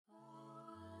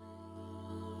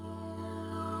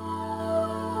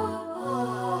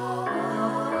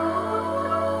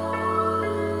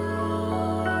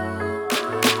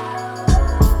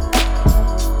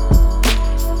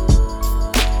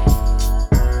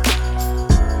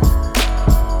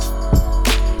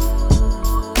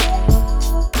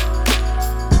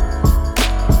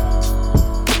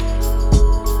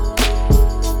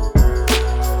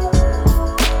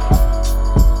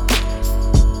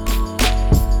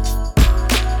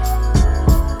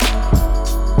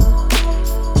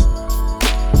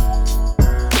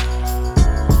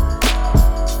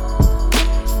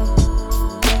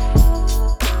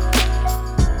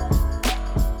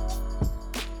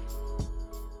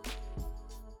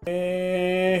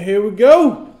And here we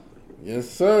go. Yes,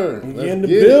 sir. We Let's in the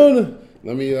get building. it.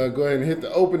 Let me go ahead and hit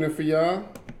the opening for y'all.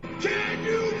 Can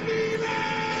you feel it?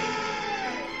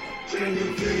 Can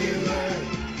you feel it?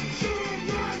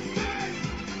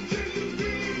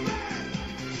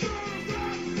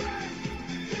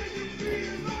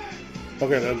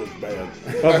 Okay, that looks bad.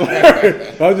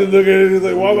 I was just looking at it, it's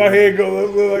like, why my head go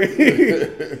up? Like,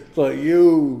 it's like,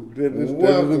 you.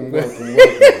 Welcome.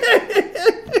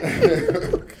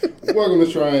 Welcome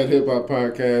to Triad Hip Hop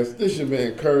Podcast. This your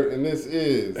man Kurt, and this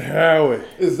is Howie.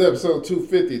 This is episode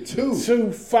 252.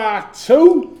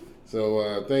 252.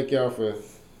 So thank y'all for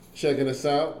checking us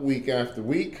out week after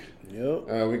week. Yep.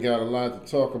 We got a lot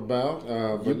to talk about,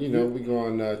 but you know we're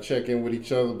going to check in with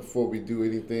each other before we do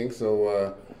anything.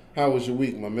 So how was your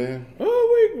week, my man?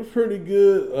 Week was pretty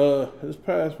good. This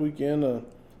past weekend,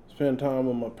 spent time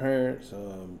with my parents.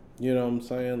 You know what I'm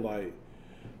saying? Like,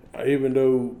 even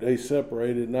though they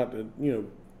separated, not to,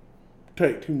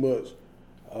 take too much,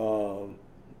 go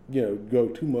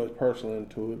too much personal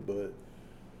into it, but,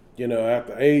 at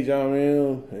the age I'm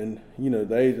in and,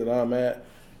 the age that I'm at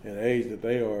and the age that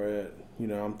they are at,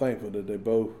 I'm thankful that they're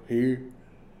both here.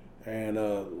 And,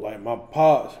 like my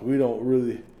pops, we don't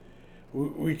really,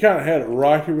 we kind of had a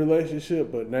rocky relationship,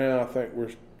 but now I think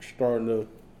we're starting to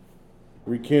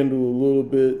rekindle a little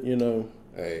bit,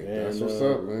 Hey, And, that's what's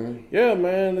up, man. Yeah,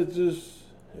 man, it's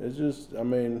just, I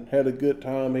mean, had a good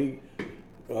time. He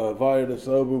invited us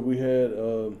over. We had,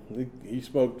 he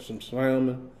smoked some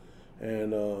salmon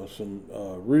and some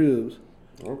ribs.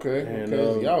 Okay, And,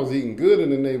 y'all was eating good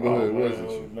in the neighborhood,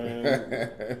 wasn't you?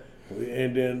 Man.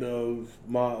 And then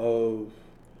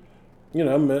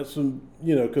I met some,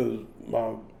 because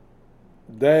my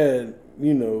dad,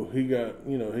 he got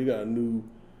a new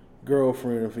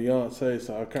girlfriend and fiance,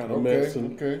 so I kind of met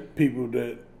some people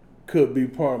that could be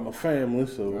part of my family.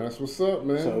 So that's what's up,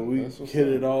 man. So we hit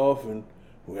it off, and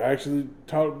we actually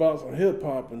talked about some hip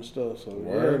hop and stuff. So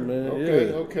Word. Yeah, man.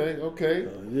 Okay.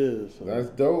 So that's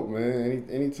dope, man.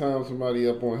 Anytime somebody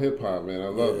up on hip hop, man, I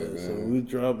love it, man. So we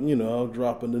drop, I was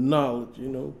dropping the knowledge,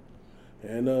 and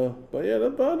but yeah,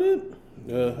 that's about it.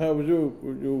 How was your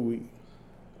week?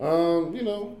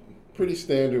 Pretty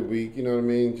standard week, you know what I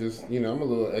mean? Just, I'm a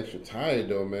little extra tired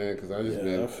though, man, because I just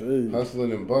been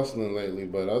hustling and bustling lately.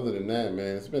 But other than that,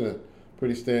 man, it's been a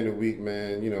pretty standard week,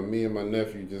 man. Me and my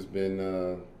nephew just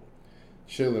been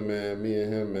chilling, man. Me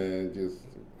and him, man,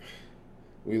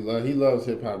 he loves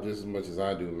hip hop just as much as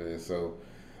I do, man. So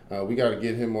we got to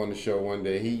get him on the show one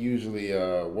day. He usually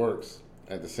works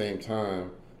at the same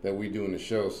time that we doing the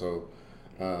show, so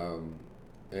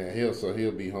and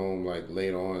he'll be home like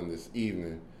later on this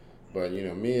evening. But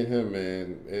me and him,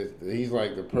 man, he's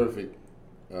like the perfect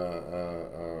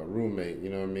roommate. You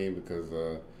know what I mean?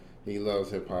 Because he loves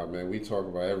hip hop, man. We talk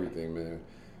about everything, man.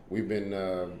 We've been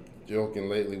joking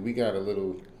lately. We got a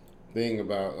little thing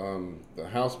about the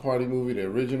House Party movie, the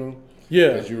original.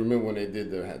 Yeah. As you remember when they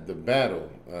did the battle,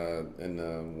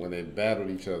 and when they battled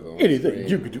each other. On Anything screen.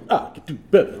 you could do, I could do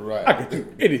better. Right. I could do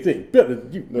anything better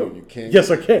than you. No, you can't.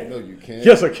 Yes, I can. No, you can't.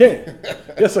 Yes, I can.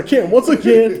 Yes, I can. Once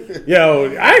again, Kid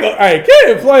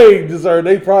and Play deserve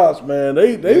their props, man.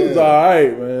 They was all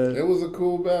right, man. It was a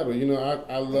cool battle.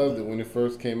 I loved it when it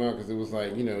first came out because it was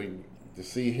like, to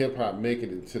see hip hop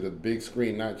making it to the big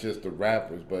screen, not just the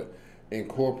rappers, but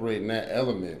incorporating that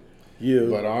element. Yeah.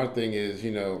 But our thing is,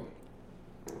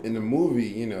 in the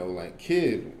movie, like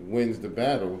Kid wins the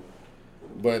battle,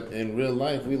 but in real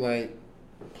life, we like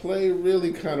Play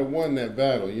really kind of won that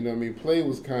battle. You know what I mean? Play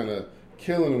was kind of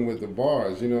killing him with the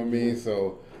bars. You know what I mean?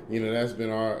 So that's been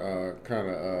our kind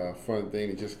of fun thing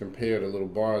to just compare the little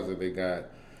bars that they got,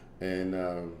 and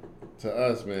to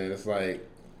us, man, it's like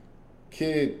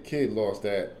Kid lost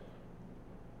that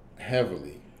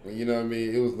heavy. You know what I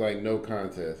mean? It was like no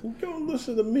contest. Don't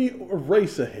listen to me or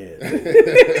Racerhead.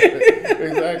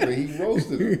 Exactly. He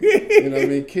roasted him. You know what I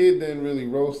mean? Kid didn't really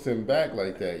roast him back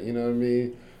like that. You know what I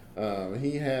mean?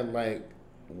 He had like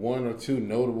one or two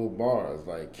notable bars,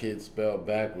 like Kid spelled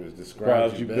backwards,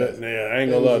 describes you best. Yeah, I ain't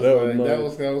gonna lie, that was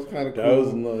nice. That was kind of cool. That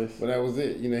was nice. But that was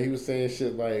it. He was saying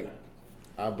shit like,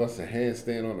 I bust a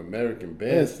handstand on American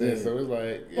Bandstand. So it's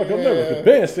like, Fuck American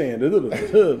Bandstand.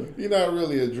 You're not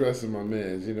really addressing my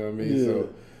mans, you know what I mean? Yeah. So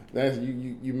that's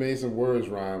you made some words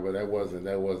rhyme, but that wasn't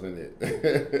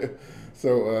it.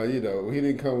 So he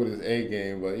didn't come with his A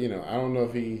game, but I don't know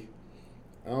if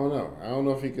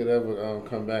he could ever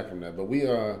come back from that. But we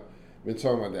been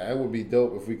talking about that. It would be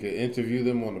dope if we could interview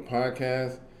them on the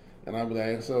podcast. And I'd be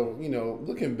like, so,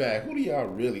 looking back, who do y'all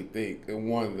really think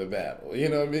won the battle? You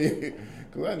know what I mean?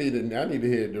 Because I need to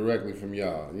hear it directly from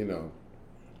y'all,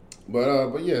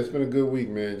 But yeah, it's been a good week,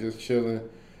 man. Just chilling.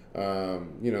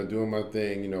 doing my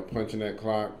thing, punching that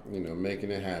clock,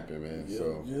 making it happen, man.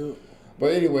 Yep.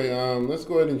 But anyway, let's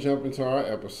go ahead and jump into our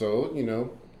episode.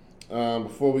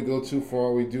 Before we go too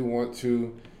far, we do want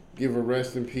to give a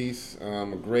rest in peace. A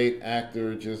great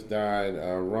actor just died,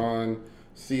 Ron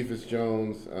Cephas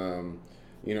Jones.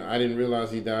 I didn't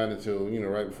realize he died until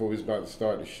right before we was about to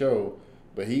start the show.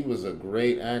 But he was a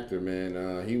great actor,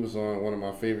 man. He was on one of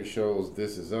my favorite shows,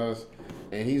 This Is Us,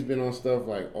 and he's been on stuff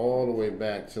like all the way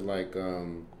back to like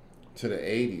to the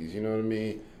 80s. You know what I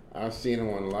mean? I've seen him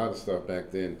on a lot of stuff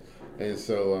back then, and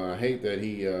so I hate that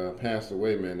he passed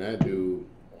away, man. That dude,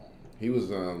 he was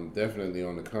definitely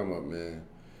on the come up, man.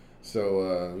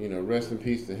 So rest in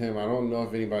peace to him. I don't know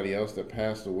if anybody else that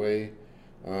passed away,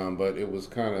 but it was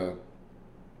kind of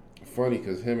funny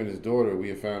because him and his daughter, we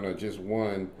had found out, just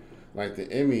won like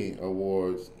the Emmy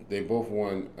Awards. They both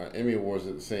won Emmy Awards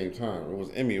at the same time. It was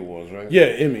Emmy Awards, right? Yeah,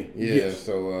 Emmy. Yeah, yes.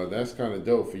 So that's kind of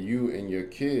dope for you and your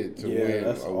kid to win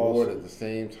an award at the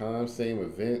same time, same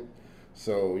event.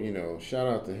 So, shout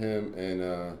out to him, and,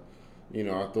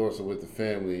 our thoughts are with the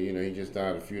family. He just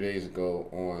died a few days ago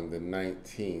on the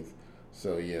 19th.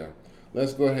 So, yeah,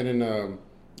 let's go ahead and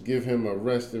give him a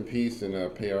rest in peace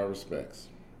and pay our respects.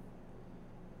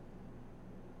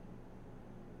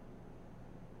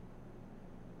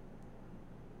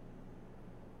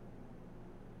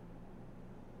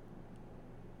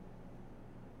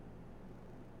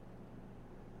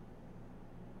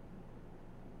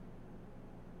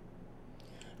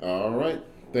 All right.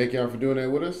 Thank y'all for doing that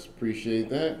with us. Appreciate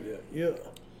that. Yeah.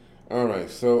 All right.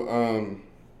 So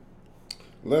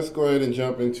let's go ahead and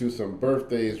jump into some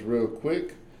birthdays real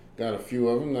quick. Got a few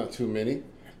of them, not too many.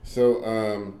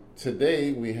 So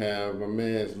today we have my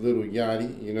man's Little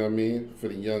Yachty, you know what I mean, for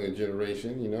the younger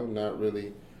generation. Not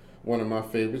really one of my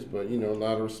favorites, but, a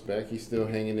lot of respect. He's still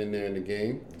hanging in there in the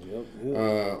game.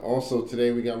 Yep. Also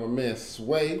today we got my man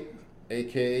Sway,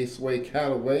 a.k.a. Sway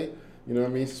Calloway. You know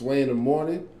what I mean? Sway in the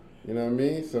morning. You know what I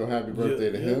mean? So happy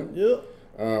birthday to him. Yep.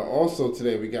 Also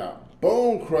today we got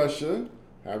Bone Crusher.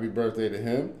 Happy birthday to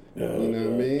him. You know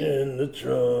what I mean? In the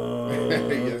trunk.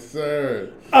 Yes,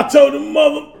 sir. I told him,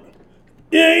 mother,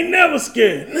 you ain't never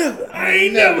scared. Never. I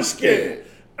ain't never scared.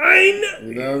 I ain't never.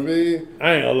 You know what I mean?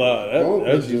 I ain't gonna lie. Bone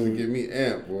Crusher used to get me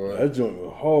amped, boy. That joint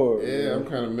was hard. Yeah, man. I'm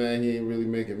kind of mad he ain't really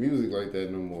making music like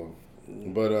that no more.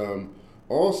 But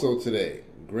also today,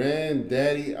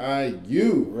 Granddaddy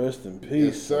IU. Rest in peace.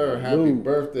 Yes, sir. Happy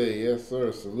birthday. Yes,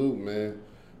 sir. Salute, man.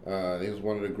 He was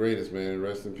one of the greatest, man.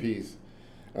 Rest in peace.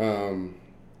 And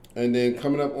then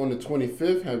coming up on the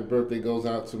 25th, happy birthday goes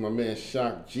out to my man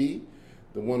Shock G,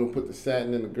 the one who put the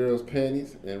satin in the girls'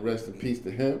 panties, and rest in peace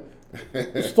to him.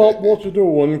 Stop what you're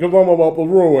doing, because I'm about to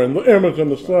ruin the image and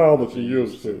the style that you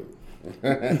used to.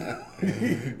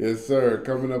 Yes, sir.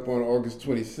 Coming up on August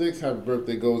 26th, happy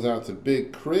birthday goes out to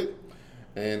Big Crit.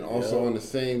 And also on the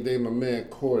same day, my man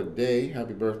Corday.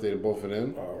 Happy birthday to both of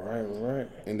them. All right.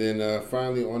 And then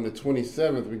finally on the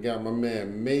 27th, we got my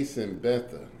man Mason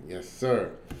Betha. Yes,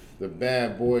 sir. The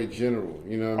bad boy general.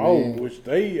 You know what I mean? Which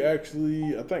they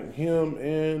actually, I think him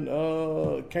and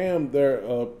Cam, their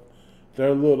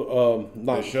little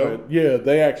the show. Yeah,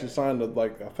 they actually signed I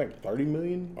think $30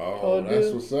 million. Oh,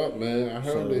 that's what's up, man. I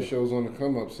heard their show's on the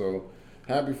come up, so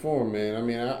happy for them, man. I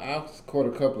mean, I caught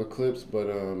a couple of clips, but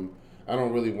I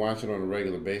don't really watch it on a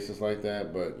regular basis like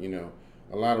that. But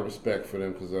a lot of respect for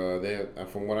them because they,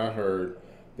 from what I heard,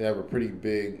 they have a pretty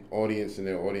big audience, and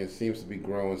their audience seems to be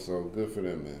growing. So good for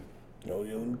them, man. Oh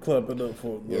yeah, let me clap it up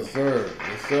for them. Yes, sir.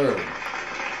 Yes, sir.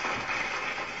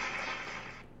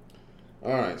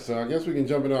 All right, so I guess we can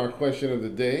jump into our question of the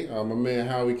day. My man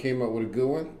Howie came up with a good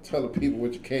one. Tell the people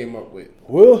what you came up with.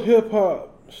 Will hip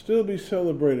hop still be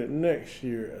celebrated next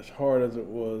year as hard as it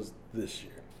was this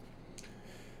year?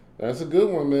 That's a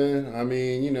good one, man. I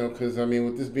mean, because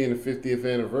with this being the 50th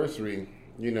anniversary,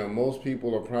 most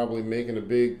people are probably making a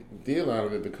big deal out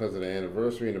of it because of the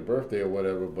anniversary and the birthday or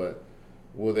whatever. But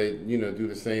will they, do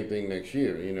the same thing next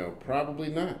year? Probably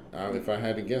not. If I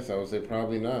had to guess, I would say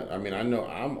probably not. I mean, I know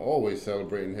I'm always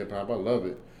celebrating hip hop. I love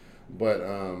it. But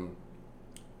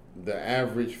the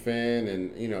average fan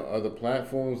and, other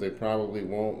platforms, they probably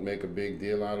won't make a big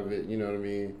deal out of it. You know what I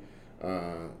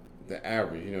mean? The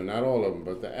average, not all of them,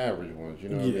 but the average ones, you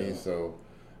know what I mean? So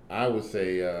I would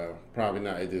say probably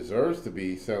not. It deserves to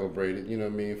be celebrated, you know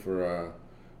what I mean, for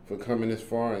coming this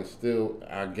far, and still,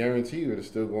 I guarantee you it's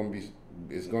still going to be,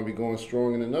 it's going to be going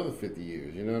strong in another 50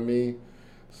 years, you know what I mean?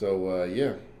 So,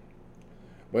 yeah.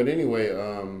 But anyway,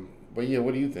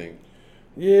 what do you think?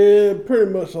 Yeah,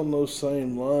 pretty much on those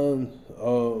same lines.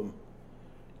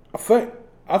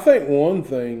 I think one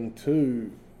thing,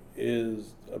 too,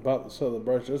 is about the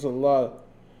celebration. There's a lot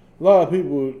a lot of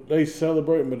people, they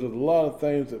celebrate, but there's a lot of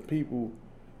things that people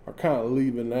are kind of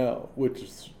leaving out, which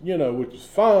is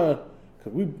fine,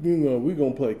 because we're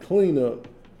going to play cleanup.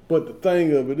 But the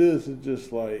thing of it is, it's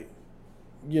just like,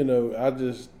 I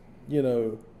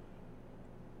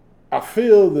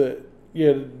feel that,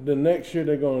 the next year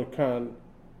they're going to kind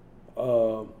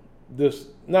of,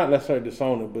 not necessarily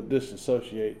disown it, but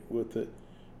disassociate with it.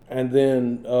 And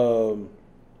then,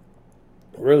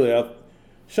 really, I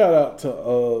shout out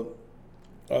to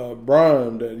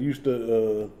Brian that used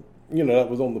to, that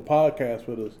was on the podcast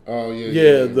with us. Oh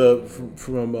yeah.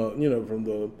 From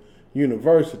the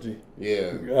university.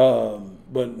 Yeah.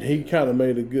 But he kind of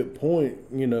made a good point.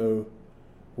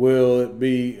 Will it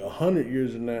be 100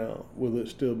 years from now? Will it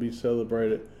still be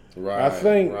celebrated? Right. I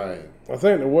think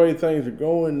the way things are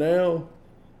going now,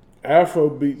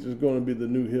 Afrobeats is going to be the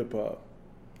new hip hop.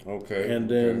 Okay. And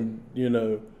then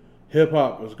hip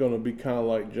hop is going to be kind of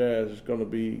like jazz. It's going to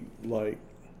be like,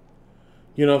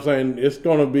 what I'm saying? It's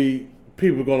going to be,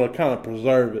 people are going to kind of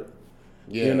preserve it.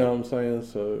 Yeah. You know what I'm saying?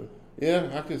 So. Yeah,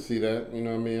 I could see that. You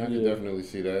know what I mean? I could definitely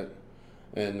see that.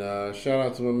 And shout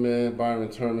out to my man Byron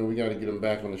Turner. We got to get him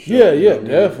back on the show. Yeah,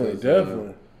 definitely,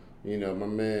 definitely. My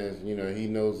man, he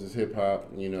knows his hip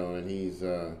hop, and he's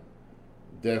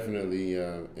definitely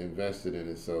invested in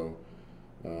it. So,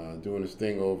 doing his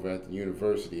thing over at the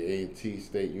university, A&T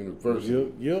State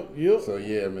University. Yep. So,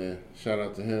 yeah, man, shout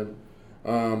out to him.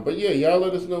 But, yeah, y'all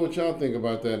let us know what y'all think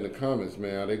about that in the comments,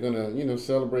 man. Are they going to,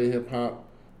 celebrate hip hop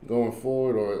going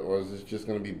forward, or is this just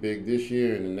going to be big this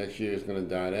year and the next year it's going to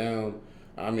die down?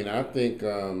 I mean, I think,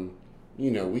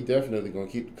 we definitely going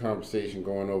to keep the conversation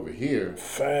going over here.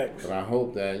 Facts. But I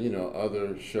hope that,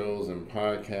 other shows and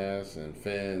podcasts and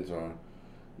fans are,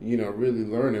 really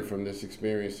learning from this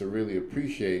experience to really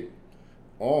appreciate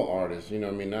all artists,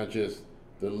 not just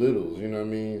the littles,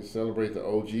 celebrate the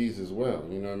OGs as well,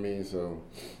 so,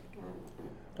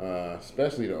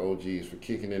 especially the OGs for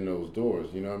kicking in those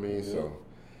doors, so,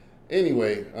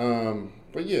 anyway,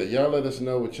 but yeah, y'all let us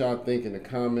know what y'all think in the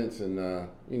comments, and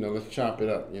let's chop it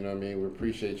up. We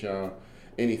appreciate y'all.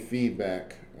 Any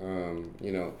feedback, and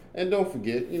don't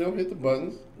forget, hit the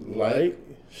buttons, like,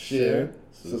 share,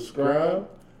 subscribe,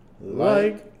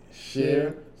 like,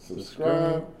 share,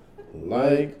 subscribe,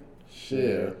 like,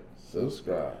 share,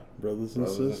 subscribe. Brothers and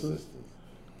sisters.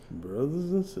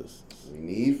 Brothers and sisters. We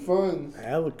need funds.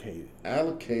 Allocated.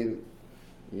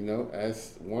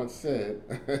 As once said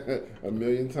a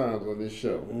million times on this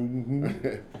show. Mm-hmm.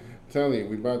 Telling you,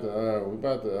 we about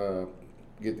to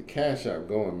get the cash app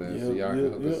going, man. So y'all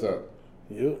can hook us up.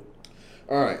 Yep.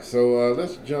 All right, so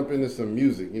let's jump into some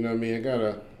music. I got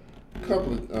a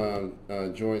couple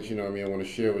of joints. I want to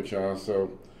share with y'all.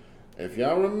 So if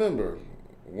y'all remember,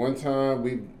 one time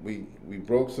we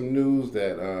broke some news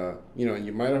that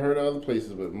you might have heard of other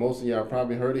places, but most of y'all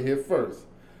probably heard it here first.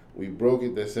 We broke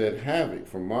it that said Havoc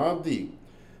from Mobb Deep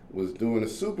was doing a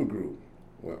supergroup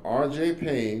with R.J.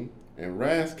 Payne and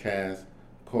Razzcast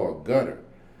called Gutter.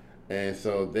 And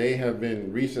so they have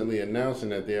been recently announcing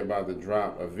that they're about to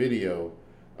drop a video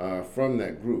from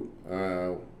that group.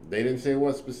 They didn't say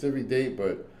what specific date,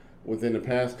 but within the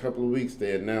past couple of weeks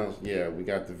they announced, we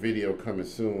got the video coming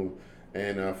soon.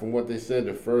 And from what they said,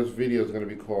 the first video is going to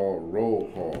be called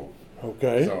Roll Call.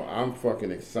 Okay. So I'm fucking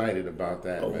excited about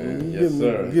that, man. Yes,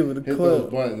 sir. Give it a hit clap.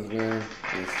 Those buttons, man.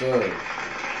 Yes, sir.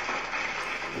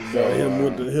 So, hit him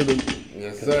with the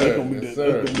yes, sir. Yes,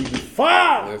 sir.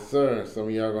 Fire. Yes, sir. Some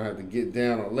of y'all gonna have to get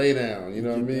down or lay down. You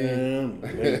know what I mean?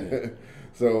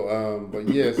 So, but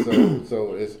yeah,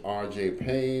 so it's R.J.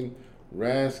 Payne,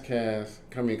 Razzcast.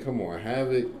 Come on,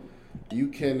 Havoc. You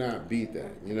cannot beat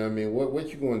that. You know what I mean? What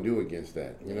you gonna do against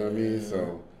that? You know what I mean?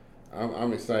 So,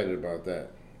 I'm excited about that.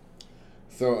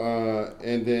 So,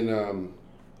 and then,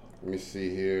 let me see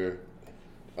here.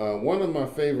 One of my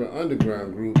favorite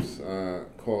underground groups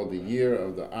called the Year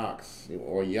of the Ox,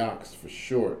 or Yox for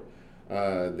short.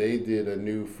 They did a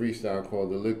new freestyle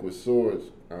called the Liquid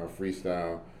Swords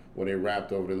freestyle, where they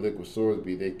rapped over the Liquid Swords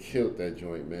beat. They killed that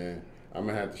joint, man. I'm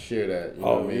going to have to share that, you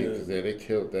know what I mean? Because they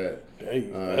killed that.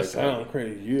 That sounds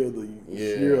crazy. Year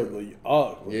of the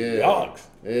Ox. Yeah. Ox.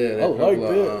 Yeah, they I a like couple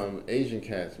that. of Asian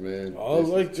cats, man. I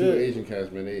like two that. Asian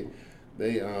cats, man.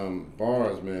 They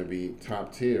bars, man, be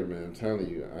top tier, man. I'm telling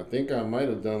you. I think I might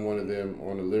have done one of them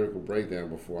on the lyrical breakdown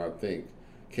before. I think,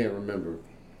 can't remember,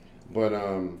 but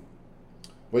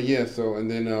yeah. So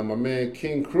and then my man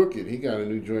King Crooked, he got a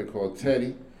new joint called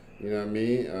Teddy. You know what I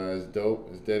mean? It's dope.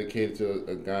 It's dedicated to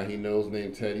a guy he knows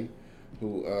named Teddy,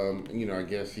 who I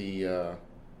guess he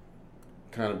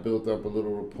kind of built up a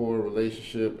little rapport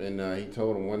relationship, and he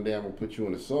told him one day I'm gonna put you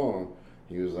in a song.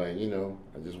 he was like,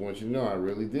 I just want you to know I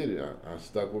really did it. I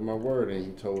stuck with my word, and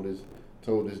he told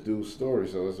this dude's story.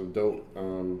 So it's a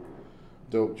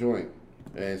dope joint.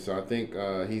 And so I think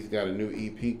he's got a new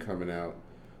EP coming out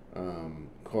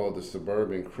called The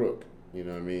Suburban Crook. You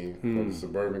know what I mean? Called The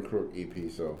Suburban Crook EP.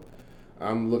 So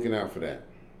I'm looking out for that.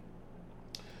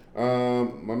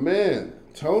 My man,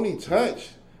 Tony Touch,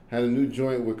 had a new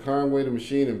joint with Conway the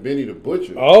Machine and Benny the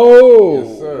Butcher. Oh!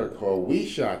 Yes, sir. Called We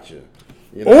Shot Ya.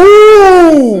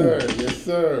 Oh! Yes,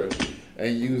 sir.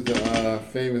 And used the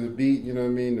famous beat, you know what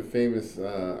I mean? The famous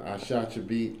I Shot Ya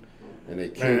beat. And they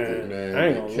killed it, man. I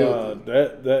ain't gonna lie.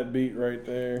 That beat right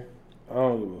there, I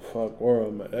don't give a fuck where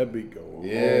I'm at. That beat goes hard.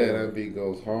 That beat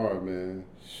goes hard, man.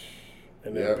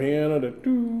 And that piano, the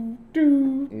do,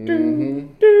 do, do,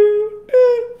 do,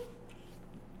 do.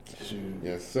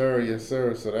 Yes,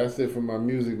 sir. So that's it for my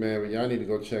music, man. But y'all need to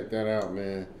go check that out,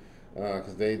 man.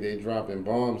 Because they dropping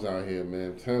bombs out here,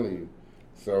 man. I'm telling you.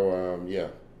 So, yeah.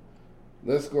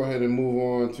 Let's go ahead and move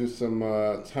on to some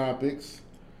topics.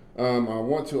 I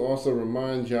want to also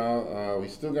remind y'all, we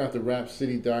still got the Rap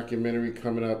City documentary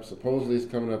coming up. Supposedly it's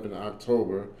coming up in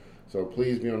October. So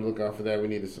please be on the lookout for that. We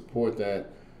need to support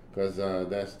that because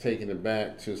that's taking it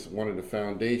back to one of the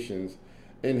foundations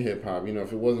in hip-hop.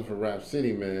 If it wasn't for Rap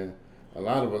City, man, a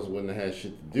lot of us wouldn't have had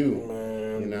shit to do.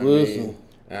 Man, you know what I mean?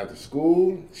 After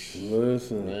school,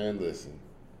 listen.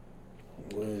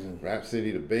 Rap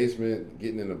City, the basement,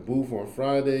 getting in the booth on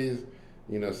Fridays.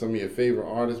 Some of your favorite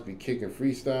artists be kicking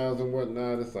freestyles and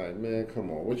whatnot. It's like, man,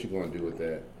 come on, what you gonna do with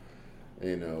that?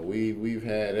 We've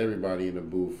had everybody in the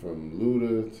booth from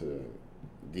Luda to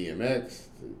DMX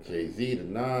to Jay-Z to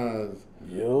Nas.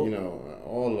 Yep.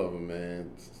 All of them,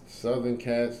 man. Southern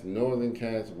cats, Northern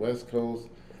cats, West Coast,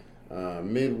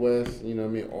 Midwest. You know what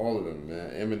I mean? All of them,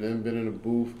 man. Eminem been in the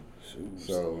booth.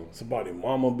 So somebody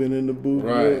mama been in the booth.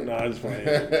 Right? Nah, I just playing.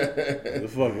 The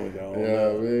fucking with y'all. Yeah,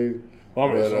 I mean.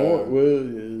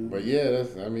 But yeah,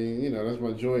 that's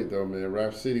my joint though, man.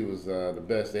 Rap City was the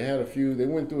best. They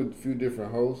went through a few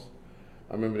different hosts.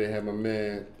 I remember they had my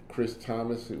man Chris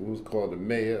Thomas, who was called the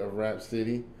mayor of Rap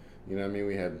City. You know what I mean?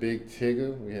 We had Big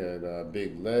Tigger, we had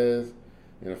Big Les,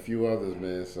 and a few others,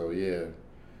 man. So yeah,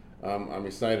 I'm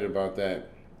excited about that.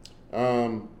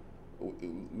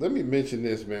 Let me mention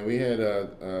this, man. We had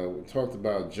talked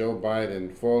about Joe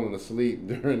Biden falling asleep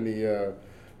during the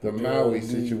Maui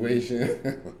situation.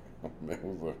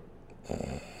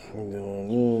 Oh,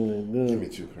 man, give me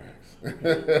 2 cracks.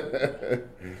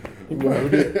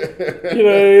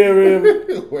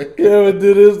 You ever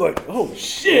do this like, oh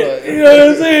shit, you know what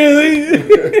I'm saying?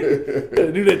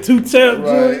 Do that 2-tap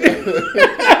joint.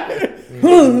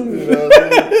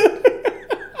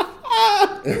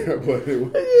 But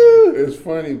it's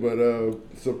funny, but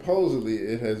supposedly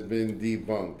it has been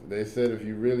debunked. They said if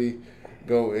you really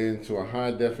go into a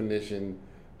high definition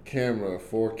camera,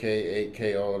 4K,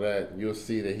 8K, all of that, you'll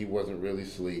see that he wasn't really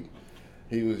asleep.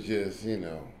 He was just, he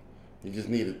just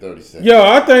needed 30 seconds. Yo,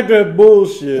 I think that's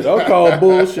bullshit. I'll call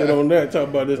bullshit on that. Talk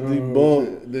about this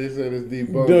debunked. They said it's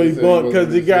debunked. Debunked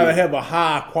because you gotta have a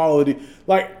high quality.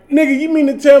 Like, nigga, you mean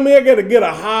to tell me I gotta get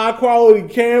a high quality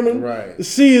camera to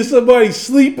see if somebody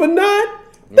sleep or not?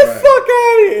 The fuck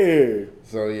out of here.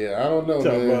 So yeah, I don't know,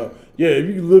 man.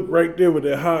 If you look right there with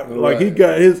that hot, like he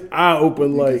got his eye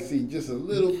open, you like can see just a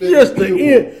little bit,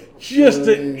 just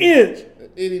an inch.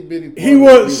 Itty bitty. He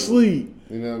wasn't asleep.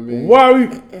 You know what I mean? Why we?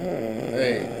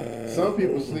 Hey, some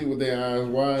people sleep with their eyes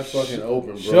wide fucking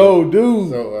open, bro. Sure do.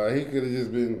 So he could have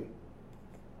just been.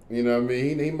 You know what I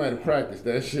mean? He might have practiced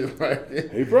that shit like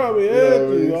that. He probably had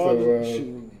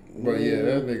to. But yeah,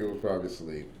 that nigga was probably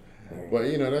asleep. But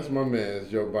that's my man, it's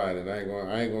Joe Biden. I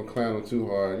ain't gonna clown him too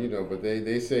hard, but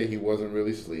they say he wasn't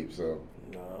really asleep, so.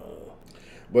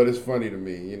 But it's funny to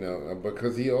me,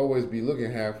 because he always be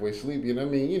looking halfway sleepy, and I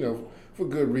mean, for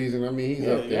good reason. I mean, he's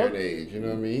up there in age, you know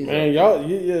what I mean?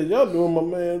 Y'all doing my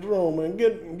man's wrong, man.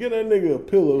 Get that nigga a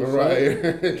pillow, right?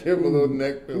 Give him a little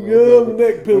neck pillow. Give him a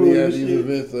neck pillow. He had these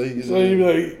events, so he can. So he be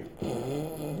like.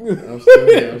 I'm still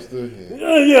here.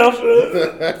 Yeah, I'm still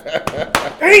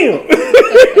Damn!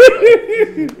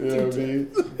 You know what I mean?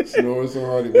 Snoring so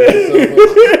hard he wakes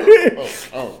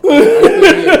himself up. I'm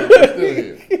still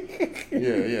here.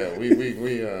 Yeah.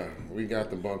 We got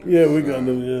the bunkers. Yeah, we got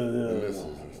them. The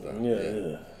missiles and stuff.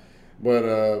 Yeah. But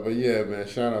yeah, man.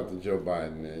 Shout out to Joe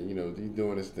Biden, man. He's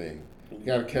doing his thing. You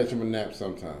got to catch him a nap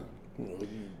sometime.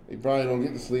 He probably don't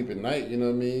get to sleep at night, you know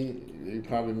what I mean? He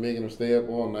probably making him stay up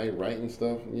all night writing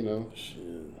stuff,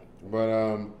 Shit.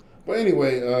 But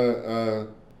anyway,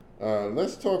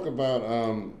 let's talk about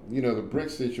the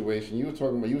BRICS situation. You were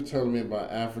telling me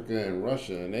about Africa and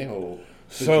Russia and their whole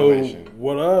situation. So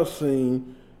what I've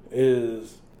seen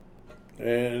is,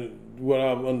 and what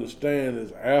I understand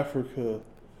is Africa,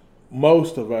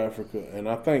 most of Africa, and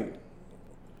I think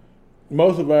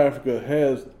most of Africa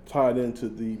has tied into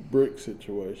the BRIC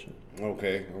situation.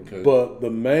 Okay. But the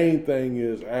main thing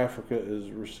is Africa is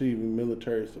receiving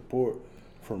military support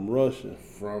from Russia.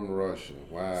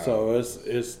 Wow. So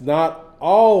it's not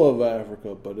all of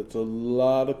Africa, but it's a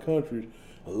lot of countries,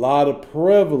 a lot of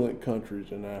prevalent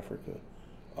countries in Africa,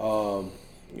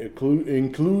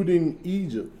 including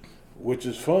Egypt, which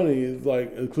is funny. It's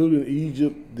like including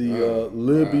Egypt,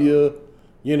 Libya. Wow.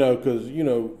 Because,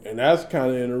 and that's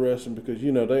kind of interesting because,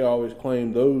 they always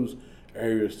claim those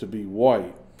areas to be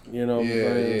white, what I'm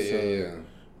saying? Yeah.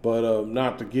 But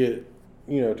not to get,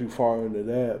 too far into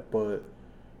that. But,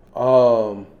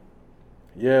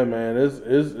 yeah, man, it's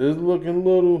looking a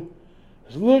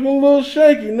little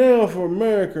shaky now for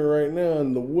America right now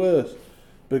in the West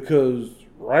because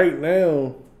right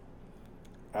now,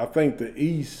 I think the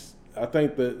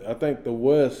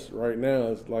West right now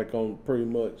is like on pretty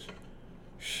much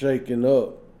shaking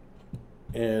up,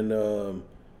 and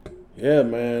yeah,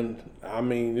 man. I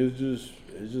mean, it's just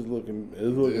looking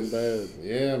bad.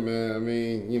 Yeah, man. I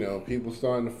mean, people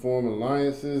starting to form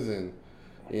alliances, and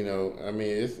I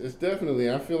mean, it's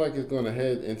definitely. I feel like it's going to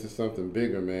head into something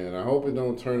bigger, man. I hope it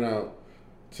don't turn out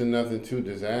to nothing too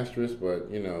disastrous, but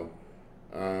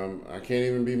I can't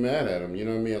even be mad at them. You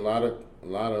know what I mean? A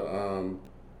lot of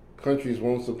countries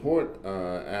won't support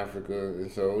Africa,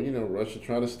 and so Russia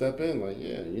trying to step in, like,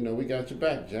 yeah, we got your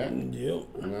back, Jack. Yep. You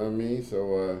know what I mean?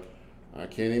 So I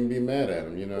can't even be mad at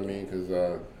them. You know what I mean? Because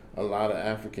a lot of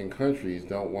African countries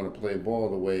don't want to play ball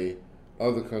the way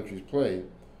other countries play.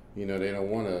 They don't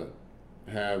want to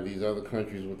have these other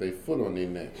countries with their foot on their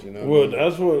necks. Well,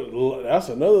 that's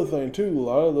another thing too. A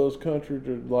lot of those countries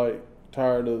are like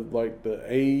tired of like the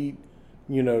aid.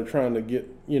 Trying to get,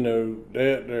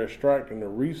 they're extracting the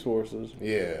resources.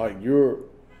 Yeah. Like Europe,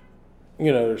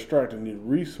 they're extracting the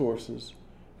resources.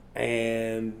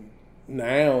 And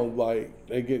now, like,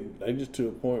 they just to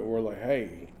a point where, like,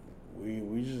 hey,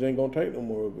 we just ain't going to take no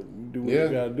more of it. We do what we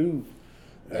got to do.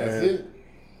 That's it.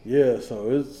 Yeah,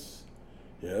 so it's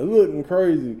looking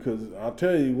crazy because I'll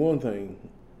tell you one thing.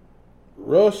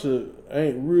 Russia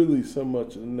ain't really so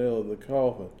much a nail in the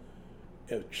coffin.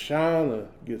 If China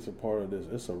gets a part of this,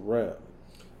 it's a wrap.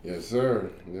 Yes, sir.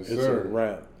 It's a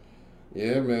wrap.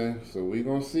 Yeah, man. So we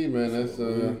gonna see, man. That's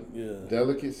a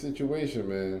delicate situation,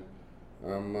 man.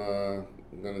 I'm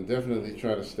gonna definitely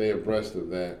try to stay abreast of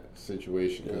that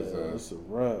situation because it's a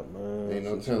wrap, man. Ain't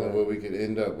no telling where we could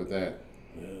end up with that.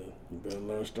 Yeah, you better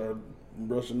learn to start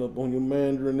brushing up on your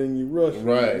Mandarin and your Russian.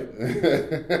 Right.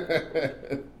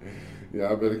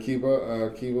 Y'all better keep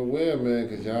aware, man,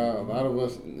 because a lot of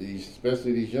us,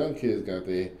 especially these young kids, got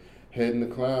their head in the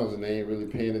clouds and they ain't really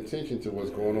paying attention to what's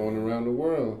going on around the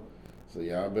world. So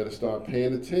y'all better start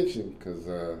paying attention because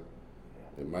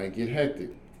it might get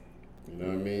hectic. You know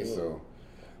what I mean? So,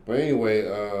 but anyway,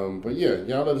 but yeah,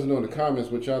 y'all let us know in the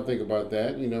comments what y'all think about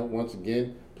that. Once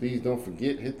again, please don't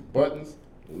forget, hit the buttons,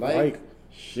 like,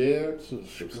 share,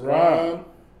 subscribe,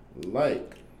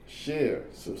 like, share,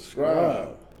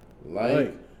 subscribe.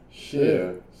 Like,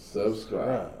 share,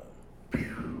 subscribe.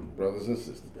 Brothers and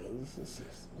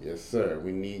sisters. Yes, sir.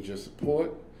 We need your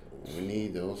support. And we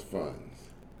need those funds.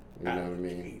 You know what I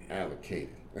mean?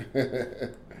 Allocated.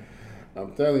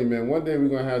 I'm telling you, man, one day we're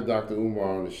going to have Dr.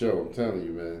 Umar on the show. I'm telling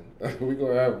you, man. We're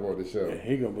going to have him on the show. Yeah,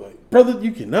 he going to be like, brother,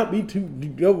 you cannot be too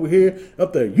over here,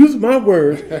 up there, using my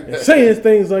words and saying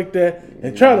things like that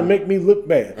and trying to make me look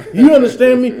bad. You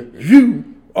understand me?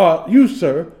 You,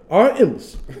 sir, are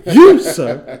imbecile. You,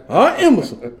 sir, are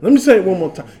imbecile. Let me say it one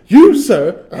more time. You,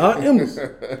 sir, are imbecile.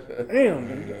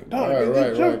 Damn, dog, it's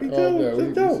a joke.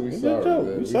 It's a joke.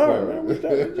 We're sorry, man. We're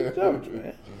just joking,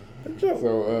 man. It's a joke.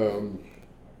 So,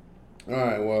 all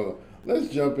right, well, let's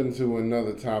jump into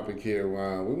another topic here.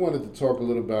 We wanted to talk a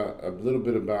little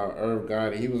bit about Irv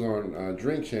Gotti. He was on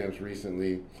Drink Champs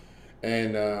recently,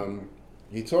 and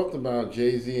he talked about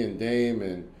Jay-Z and Dame,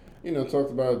 and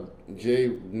talked about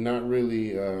Jay not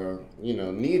really,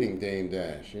 needing Dame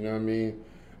Dash. You know what I mean?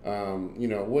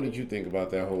 What did you think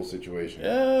about that whole situation?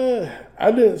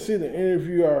 I didn't see the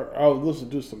interview. I was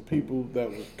listening to some people that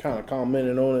was kind of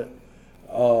commenting on it.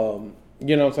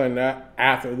 You know what I'm saying? That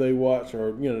after they watched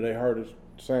or, they heard a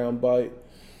sound bite,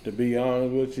 to be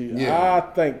honest with you. Yeah. I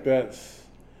think that's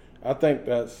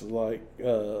like,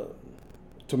 to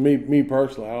me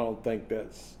personally, I don't think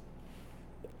that's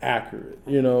accurate.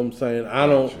 You know what I'm saying? I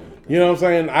don't, you know what I'm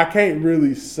saying? I can't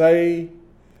really say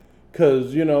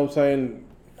because, you know what I'm saying,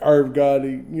 Irv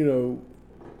Gotti,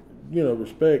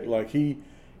 respect, like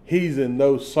he's in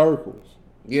those circles.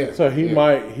 Yeah. So he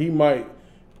might,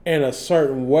 in a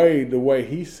certain way, the way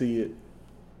he see it.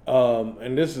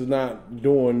 And this is not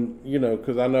doing,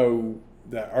 because I know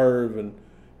that Irv and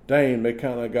Dame, they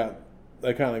kind of got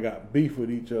beef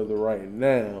with each other right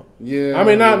now. Yeah. I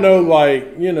mean, not no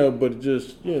like, but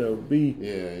just, beef.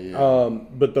 Yeah.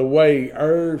 But the way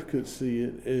Irv could see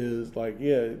it is like,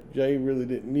 yeah, Jay really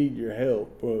didn't need your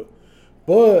help,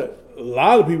 but a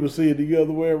lot of people see it the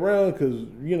other way around because,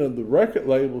 the record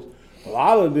labels, a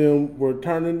lot of them were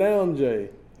turning down Jay.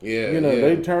 Yeah.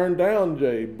 They turned down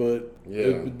Jay, but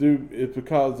it's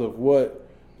because of what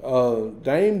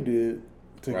Dame did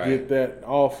to get that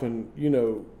off and,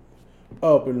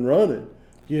 up and running,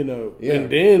 And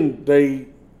then they,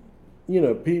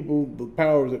 people, the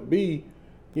powers that be,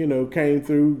 came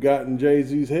through, got in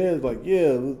Jay-Z's head, like,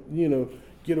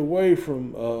 get away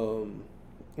from,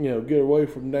 get away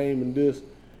from Dame and this,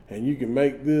 and you can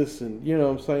make this, and, what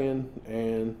I'm saying?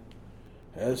 And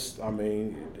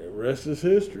the rest is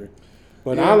history.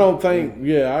 But I don't think,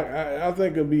 I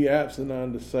think it'd be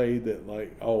asinine to say that,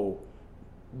 like,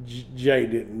 Jay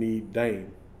didn't need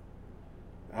Dame.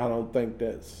 I don't think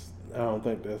that's how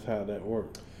that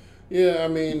works. Yeah,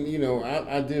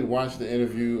 I did watch the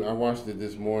interview. I watched it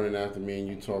this morning after me and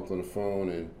you talked on the phone,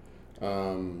 and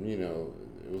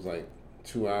it was like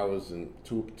 2 hours and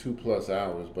two plus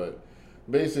hours. But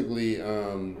basically,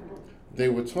 they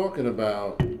were talking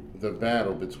about the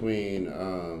battle between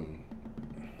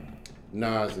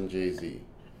Nas and Jay-Z.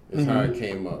 Is how it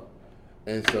came up.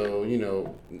 And so,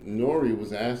 Nori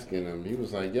was asking him, he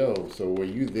was like, yo, so were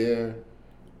you there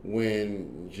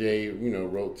when Jay,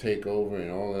 wrote Takeover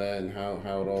and all of that and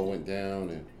how it all went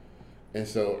down? And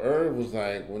so Irv was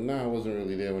like, well, I wasn't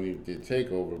really there when he did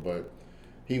Takeover, but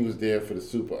he was there for the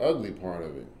Super Ugly part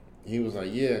of it. He was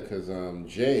like, yeah, because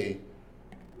Jay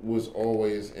was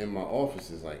always in my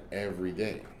offices, like, every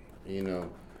day,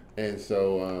 And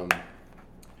so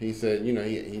he said,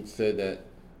 he said that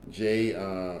Jay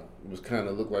was kind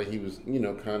of looked like he was,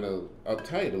 kind of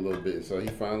uptight a little bit. So he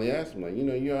finally asked him, like,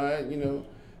 you all right?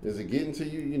 Is it getting to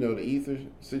you? The ether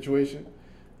situation?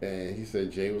 And he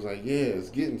said, Jay was like, yeah, it's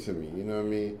getting to me. You know what I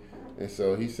mean? And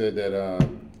so he said that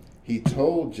he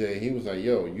told Jay, he was like,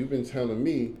 yo, you've been telling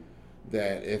me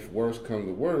that if worse come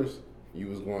to worse, you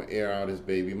was going to air out his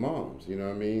baby moms. You know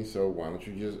what I mean? So why don't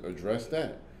you just address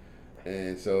that?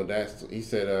 And so he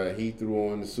said he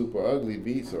threw on the Super Ugly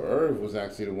beat. So Irv was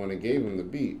actually the one that gave him the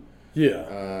beat. Yeah.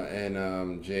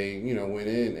 And Jay, went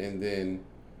in, and then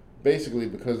basically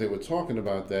because they were talking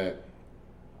about that,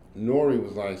 Nori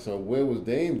was like, so where was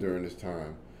Dame during this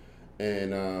time?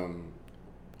 And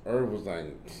Irv was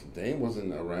like, Dame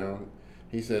wasn't around.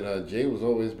 He said Jay was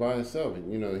always by himself. He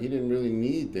didn't really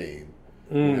need Dame.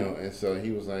 And so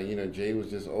he was like, Jay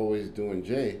was just always doing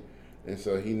Jay. And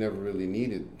so he never really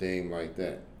needed Dame like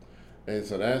that. And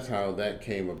so that's how that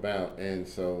came about. And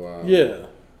so,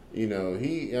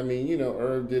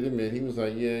 Irv did admit, he was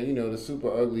like, the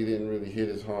Super Ugly didn't really hit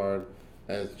as hard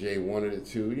as Jay wanted it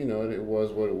to. It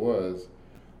was what it was.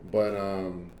 But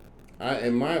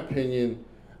in my opinion,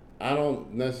 I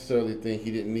don't necessarily think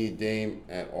he didn't need Dame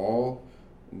at all.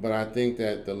 But I think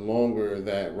that the longer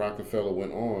that Rockefeller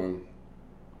went on,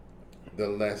 the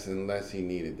less and less he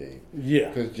needed Dame. Yeah.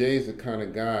 Because Jay's the kind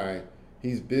of guy,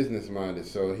 he's business minded,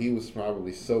 so he was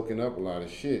probably soaking up a lot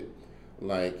of shit.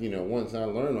 Like, once I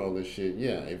learn all this shit,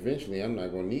 eventually I'm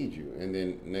not going to need you. And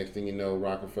then next thing you know,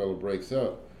 Rockefeller breaks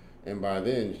up. And by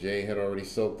then, Jay had already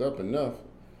soaked up enough.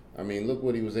 I mean, look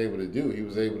what he was able to do. He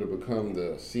was able to become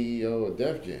the CEO of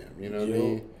Def Jam, you know what I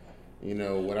mean?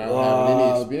 Without having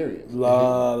any experience. A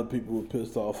lot of people were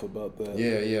pissed off about that.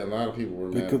 Yeah, a lot of people were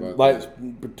mad about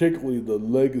that. Particularly the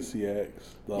legacy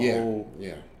acts, the whole,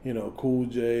 Cool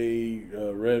J,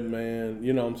 Redman,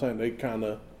 what I'm saying? They kind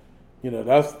of,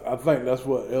 I think that's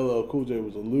what LL Cool J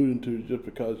was alluding to. Just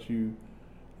because you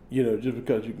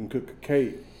can cook a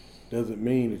cake doesn't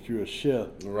mean that you're a chef.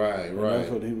 Right. That's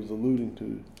what he was alluding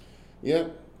to.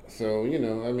 Yep. So,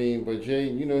 but Jay,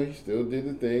 he still did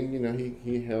the thing.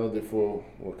 He held it for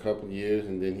a couple of years,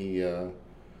 and then he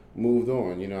moved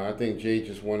on. I think Jay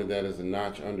just wanted that as a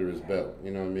notch under his belt,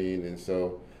 you know what I mean? And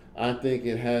so I think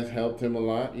it has helped him a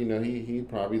lot. He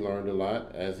probably learned a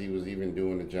lot as he was even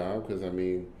doing the job because,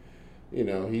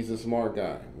 he's a smart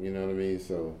guy, you know what I mean?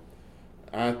 So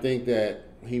I think that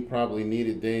he probably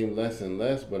needed Dame less and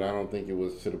less, but I don't think it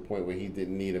was to the point where he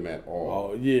didn't need him at all.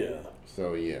 Oh, yeah.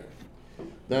 So, yeah.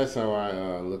 That's how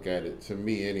I look at it, to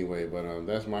me anyway, but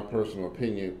that's my personal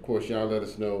opinion. Of course, y'all let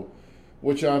us know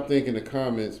what y'all think in the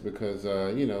comments because,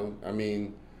 if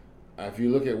you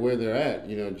look at where they're at,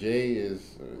 Jay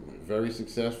is a very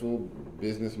successful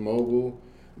business mogul.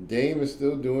 Dame is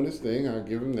still doing his thing. I'll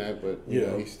give him that, but you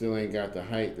know, he still ain't got the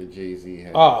height that Jay-Z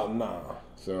has. Oh, nah.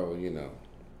 So, you know,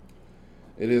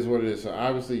 it is what it is. So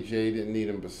obviously Jay didn't need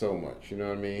him but so much. You know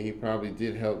what I mean? He probably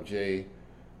did help Jay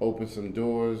open some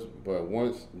doors, but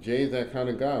once Jay's that kind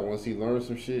of guy, once he learns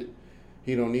some shit,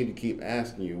 he don't need to keep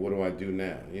asking you, what do I do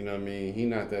now? You know what I mean? He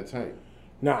not that type.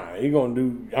 Nah, he gonna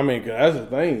do. I mean, 'cause that's the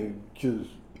thing. 'Cause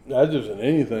that's just in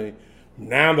anything.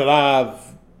 Now that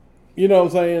I've, you know what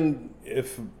I'm saying?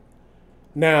 If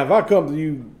I come to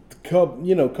you,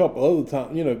 couple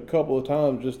of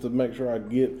times just to make sure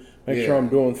sure I'm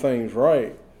doing things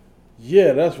right.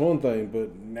 Yeah, that's one thing.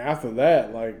 But after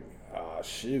that, like,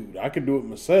 shoot, I could do it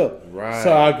myself. Right.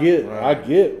 So I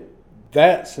get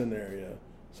that scenario.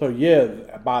 So yeah,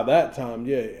 by that time,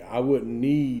 yeah, I wouldn't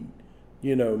need,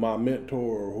 my mentor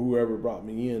or whoever brought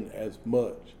me in as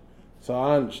much. So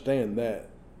I understand that,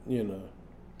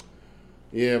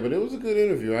 Yeah, but it was a good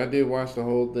interview. I did watch the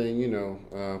whole thing,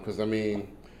 because, I mean,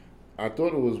 I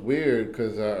thought it was weird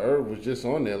because Irv was just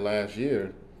on there last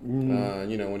year,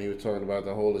 when he was talking about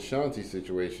the whole Ashanti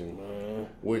situation,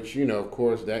 which, of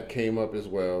course, that came up as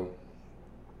well.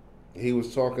 He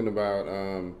was talking about,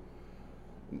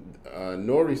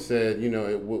 Nori said,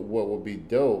 what would be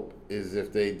dope is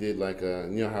if they did like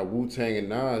how Wu-Tang and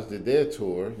Nas did their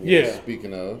tour.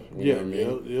 Speaking of, you know what I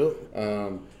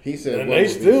mean? He said, and they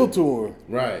still tour.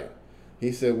 Right.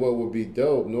 He said, what would be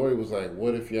dope? Nori was like,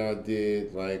 what if y'all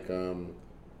did like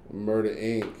Murder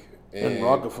Inc. and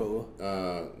Rockefeller?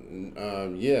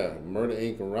 Murder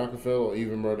Inc. and Rockefeller, or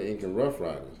even Murder Inc. and Rough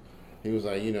Riders. He was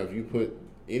like, if you put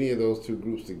any of those two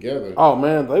groups together, oh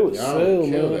man, they would sell,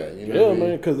 kill man. That,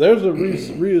 man, because there's a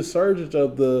resurgence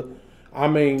of the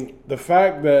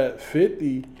fact that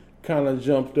 50 kind of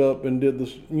jumped up and did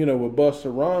this, with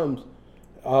Busta Rhymes.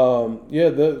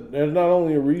 There's not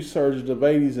only a resurgence of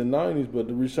 80s and 90s, but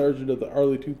the resurgence of the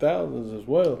early 2000s as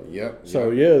well. Yep. So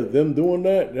them doing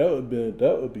that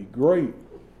would be great.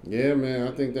 Yeah, man,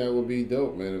 I think that would be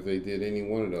dope, man, if they did any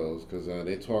one of those, because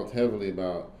they talked heavily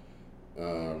about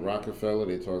Rockefeller,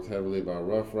 they talked heavily about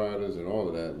Rough Riders and all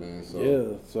of that, man. So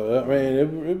it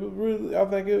would really, I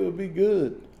think it would be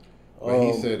good. But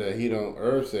he said that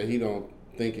Irv said he don't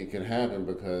think it can happen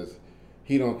because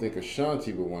he don't think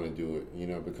Ashanti would want to do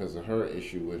it, because of her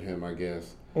issue with him, I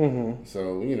guess. Mm-hmm.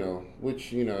 So,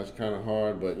 which, it's kind of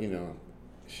hard, but,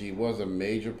 she was a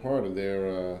major part of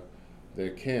their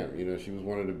camp. She was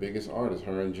one of the biggest artists,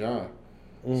 her and Ja.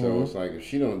 Mm-hmm. So it's like, if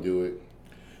she don't do it,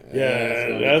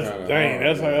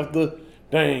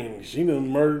 she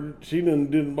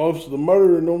done did most of the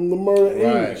murdering on the Murder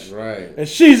Inc. Right. And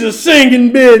she's a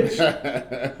singing bitch.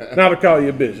 Not to call you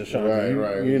a bitch, Ashanti.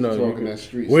 Right. We talking that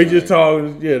street. We just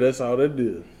talking. Yeah, that's all that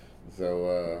did.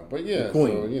 So, but yeah,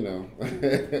 Queen. Queen you know what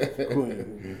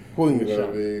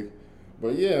I mean?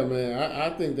 But yeah, man, I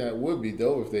think that would be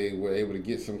dope if they were able to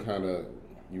get some kind of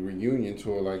reunion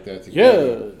tour like that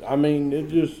together. Yeah,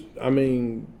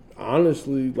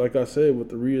 honestly, like I said, with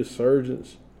the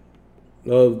resurgence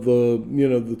of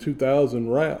the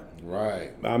 2000 rap.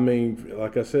 Right.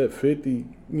 Like I said, 50,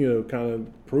 kind of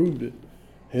proved it.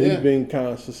 He's been kind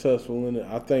of successful in it.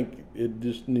 I think it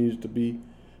just needs to be,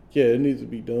 it needs to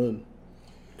be done.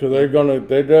 Because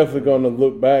they're definitely gonna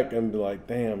look back and be like,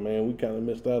 damn, man, we kind of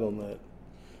missed out on that.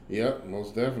 Yep,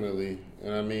 most definitely.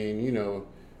 And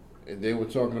they were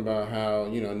talking about how,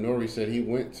 Nori said he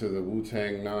went to the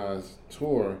Wu-Tang Nas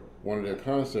tour, one of their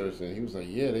concerts, and he was like,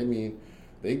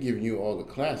 they giving you all the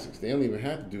classics. They don't even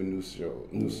have to do new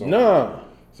songs. Nah.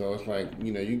 So it's like,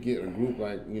 you get a group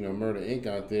like, Murder Inc.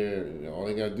 out there, all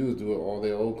they got to do is do all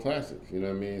their old classics. You know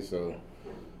what I mean? So,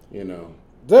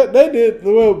 That they did,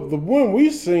 when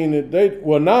we seen it,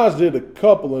 Nas did a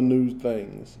couple of new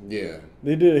things. Yeah.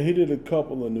 He did a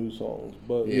couple of new songs,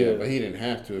 but but he didn't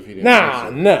have to if he didn't. Nah.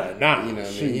 You know what I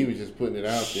mean? He was just putting it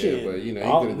out there, but he could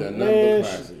have done nothing but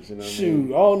classics. You know what I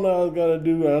mean? All Nas got to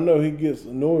do, and I know he gets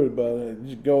annoyed about it.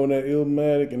 Just go in that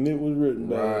Illmatic, and it was written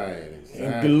by right. Exactly.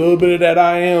 And get a little bit of that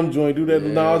I Am joint. Do that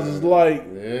Nas is like.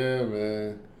 Yeah,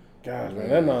 man. God, man,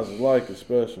 that Nas is like is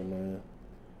special, man.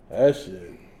 That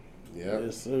shit. Yep.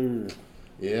 Yes, sir.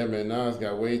 Yeah, man. Nas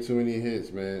got way too many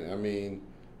hits, man.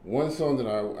 One song that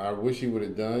I wish he would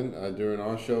have done during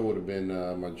our show would have been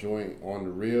my joint On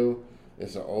the Real.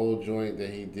 It's an old joint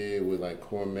that he did with like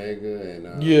Cormega and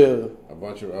a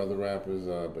bunch of other rappers.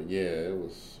 But yeah, it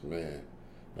was, man,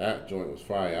 that joint was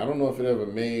fire. I don't know if it ever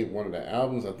made one of the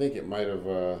albums. I think it might have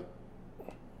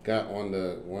got on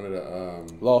one of the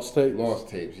Lost Tapes. Lost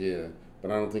Tapes, yeah. But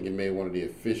I don't think it made one of the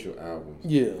official albums.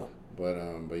 Yeah. But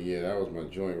yeah, that was my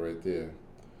joint right there.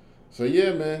 So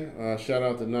yeah, man, shout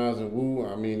out to Nas and Wu.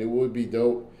 It would be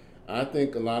dope. I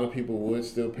think a lot of people would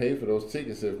still pay for those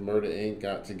tickets if Murder Inc.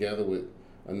 got together with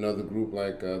another group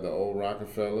like the old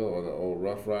Rockefeller or the old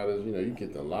Rough Riders. You know, you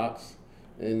get the Locks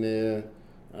in there.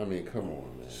 I mean, come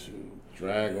on, man. Shoot.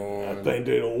 Drag On. I think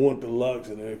they don't want the Locks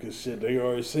in there because shit, they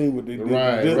already seen what they did.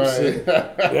 Right.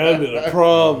 That'd be the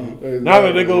problem. Exactly. Not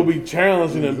that they're gonna be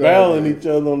challenging and battling each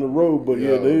other on the road, but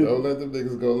Yo, they don't let them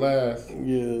niggas go last.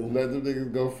 Yeah, let them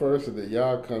niggas go first, and then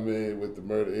y'all come in with the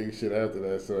Murder Inc. shit after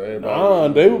that. So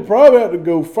everybody. They would probably have to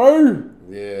go first.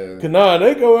 Yeah. Cause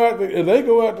they go after. If they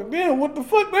go after them, what the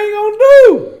fuck they gonna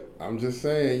do? I'm just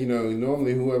saying, you know,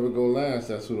 normally whoever go last,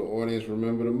 that's who the audience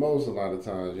remember the most a lot of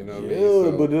times, you know what I mean?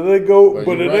 So, but if they go, if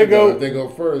they go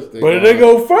first. If they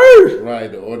go first.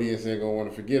 Right, the audience ain't going to want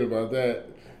to forget about that.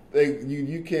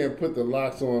 You can't put the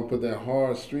Locks on, put that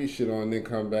hard street shit on, then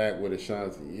come back with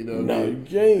Ashanti, you know what I mean? You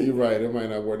can't. You're right, it might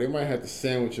not work. They might have to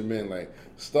sandwich them in, like,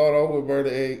 start off with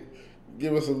Murder Inc.,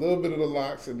 give us a little bit of the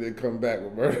Locks and then come back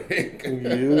with Murder Inc.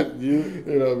 You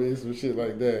know what I mean? Some shit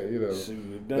like that, you know.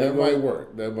 That might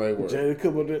work. Jada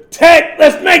come up there, Tech,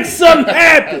 let's make something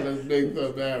happen. Let's make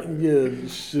something happen. Yeah,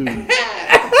 shoot.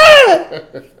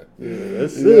 Yeah,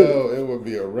 that's it. Yo, it would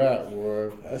be a wrap, boy.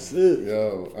 That's it.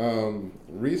 Yo,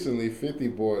 recently 50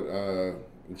 brought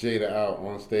Jada out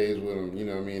on stage with him. You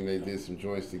know what I mean? They did some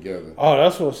joints together. Oh,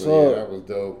 that's what's up. Yeah, that was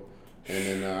dope. And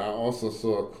then I also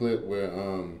saw a clip where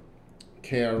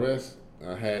KRS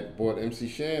had brought MC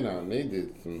Shan out, and they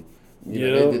did some. They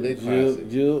did their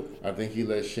classics. I think he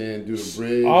let Shan do the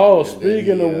bridge. Oh,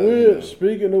 speaking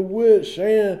of which,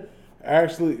 Shan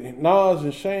actually, Nas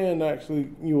and Shan actually,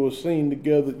 were seen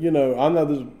together. You know, I know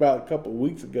this was about a couple of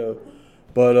weeks ago,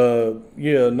 but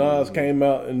Nas came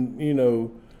out and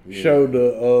showed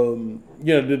the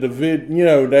did the vid.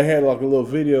 They had like a little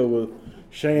video with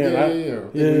Shan. I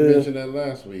think we mentioned that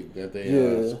last week that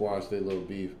they squashed their little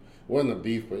beef. Wasn't a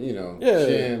beef, but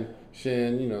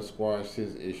Shan, squashed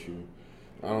his issue.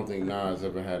 I don't think Nas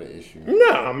ever had an issue.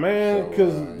 Nah, man,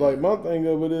 because my thing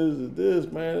of it is this,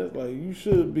 man. It's like you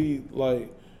should be like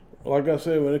I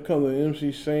said, when it comes to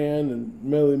MC Shan and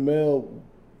Melly Mel,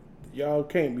 y'all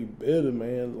can't be bitter,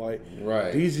 man. Like,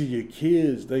 these are your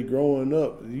kids. They growing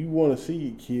up. You want to see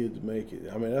your kids make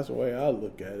it. I mean, that's the way I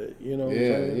look at it. You know what I'm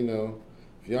saying?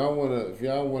 If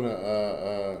y'all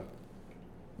wanna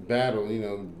battle,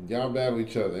 y'all battle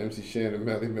each other, MC Shan and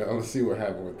Melly Mel. Let's see what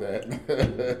happened with that.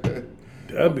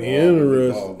 That'd be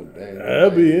interesting.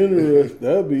 That'd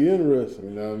be interesting. You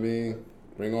know what I mean?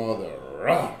 Bring all the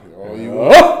all you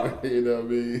want. You know what I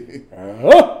mean?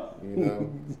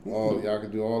 Y'all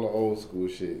can do all the old school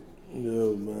shit. Yeah,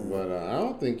 man. But I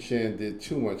don't think Shan did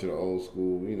too much of the old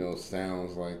school,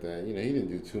 sounds like that. He didn't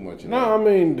do too much of that. No, I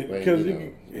mean, because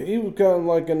he was kind of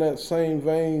like in that same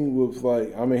vein with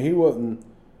he wasn't.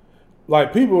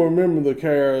 Like, people remember the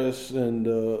KRS and,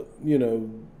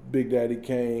 Big Daddy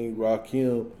Kane,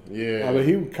 Rakim. Yeah. I mean,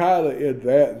 he was kind of in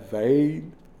that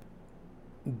vein,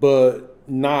 but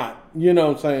not, you know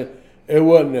what I'm saying? It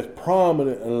wasn't as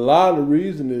prominent. And a lot of the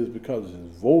reason is because of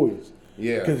his voice.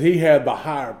 Yeah. Because he had the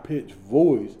higher pitched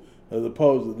voice, as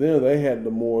opposed to them, they had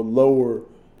the more lower,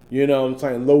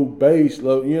 low bass,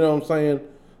 low, you know what I'm saying?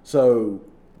 So,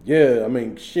 yeah, I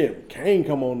mean, shit, Kane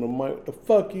come on the mic, what the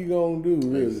fuck you gonna do,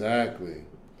 really? Exactly.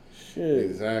 Shit.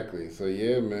 Exactly. So,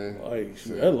 yeah, man. Like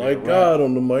God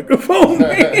on the microphone.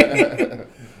 Exactly.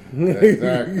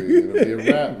 It'll be a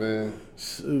rap, man.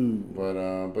 Shoot.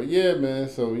 But yeah, man,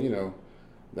 so,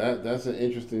 that's an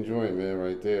interesting joint, man,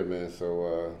 right there, man.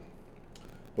 So,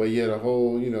 but yeah, the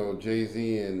whole,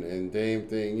 Jay-Z and Dame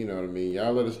thing, you know what I mean?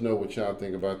 Y'all let us know what y'all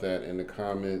think about that in the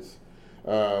comments.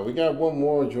 We got one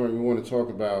more joint we want to talk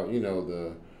about.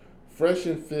 The Fresh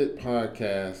and Fit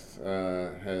podcast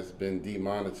has been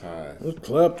demonetized. Let's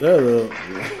clap that up.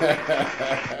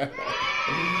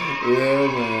 Yeah,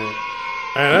 man.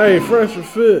 And I ain't Fresh and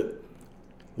Fit.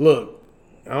 Look,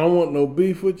 I don't want no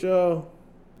beef with y'all,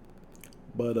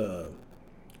 but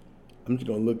I'm just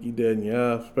gonna look you dead in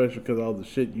your eye, especially because all the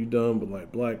shit you done with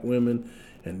like black women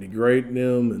and degrading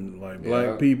them and like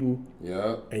black people.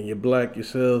 Yeah. And you're black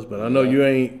yourselves, but I know you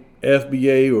ain't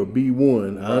FBA or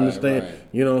B1. I understand. Right.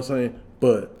 You know what I'm saying?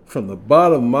 But from the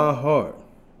bottom of my heart,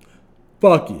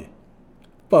 fuck you.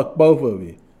 Fuck both of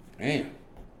you. Damn.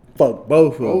 Fuck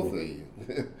both of you. Both of you.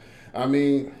 I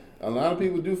mean, a lot of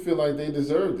people do feel like they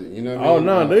deserved it. You know what I mean?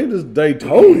 Oh, no, they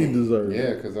totally deserve it.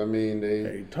 Yeah, because, I mean,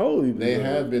 they totally deserve it. They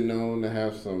have been known to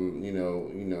have some,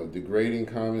 degrading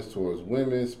comments towards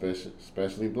women,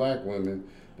 especially black women.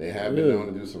 They have been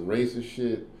known to do some racist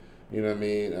shit. You know what I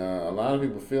mean? A lot of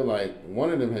people feel like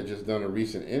one of them had just done a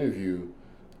recent interview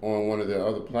on one of their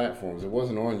other platforms. It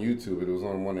wasn't on YouTube. It was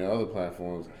on one of the other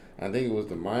platforms. I think it was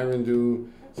the Myron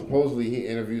dude. supposedly he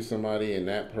interviewed somebody and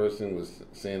that person was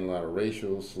saying a lot of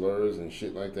racial slurs and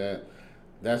shit like that.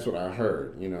 That's what I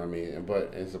heard, you know what I mean?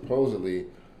 And supposedly,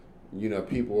 you know,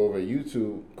 people over at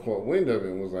YouTube caught wind of it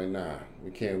and was like, nah, we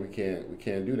can't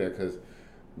do that, because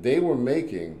they were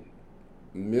making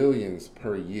millions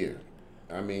per year.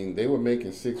 I mean, they were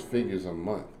making 6 figures a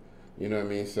month. You know what I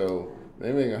mean? So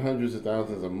they making hundreds of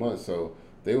thousands a month. So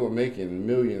they were making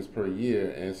millions per year.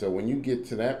 And so when you get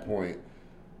to that point,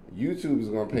 YouTube is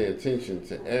going to pay attention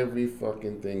to every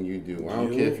fucking thing you do. I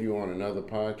don't care if you're on another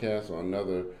podcast or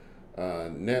another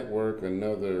network,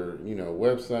 another, you know,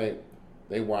 website.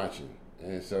 They watching.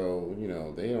 And so, you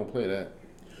know, they don't play that.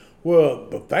 Well,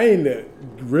 the thing that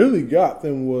really got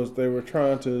them was they were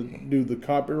trying to do the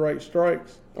copyright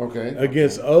strikes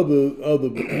against other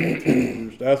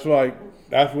YouTubers.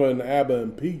 That's when Abba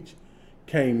and Peach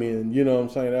came in. You know what I'm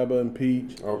saying? Abba and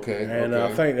Peach. And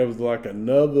I think there was like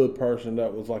another person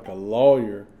that was like a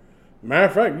lawyer. Matter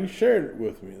of fact, you shared it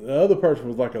with me. The other person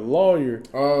was like a lawyer.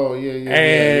 Oh, yeah.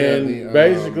 And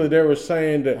basically they were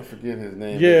saying that... I forget his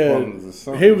name. Yeah,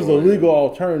 he was a legal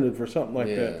alternative or something like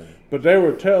that. But they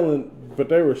were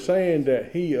saying that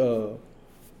he, you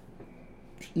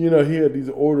know, he had these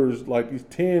orders, like these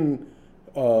 10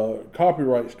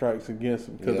 copyright strikes against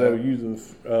him because they were using...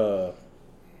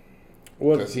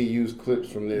 Because he used clips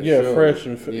from their show. Fresh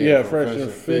and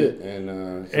Fit.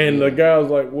 And the guy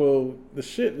was like, well, the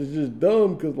shit is just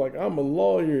dumb because, like, I'm a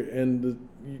lawyer and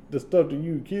the stuff that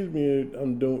you accuse me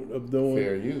of doing.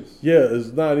 Fair use. Yeah,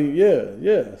 it's not,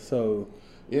 so.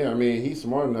 Yeah, I mean, he's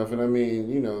smart enough. And I mean,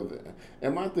 you know,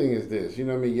 and my thing is this, you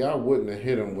know what I mean? Y'all wouldn't have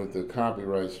hit him with the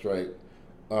copyright strike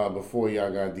before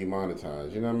y'all got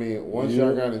demonetized. You know what I mean? Once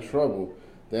y'all got in trouble,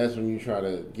 that's when you try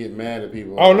to get mad at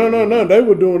people. Oh, no. They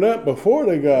were doing that before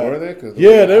they got. Were they?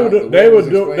 They were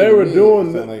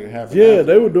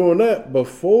doing that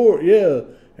before,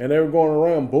 and they were going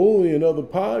around bullying other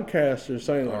podcasters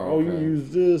saying like, you use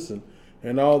this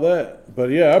and all that.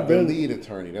 But I've been the lead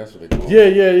attorney. That's what they call it.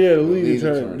 The lead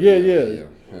attorney.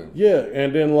 Yeah.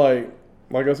 And then like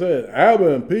I said,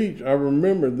 Abba and Peach, I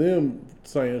remember them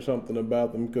saying something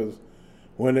about them because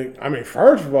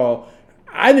first of all,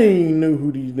 I didn't even know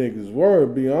who these niggas were, to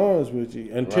be honest with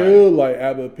you, until like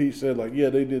Abba and Peach said like,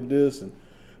 they did this,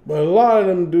 but a lot of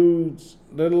them dudes,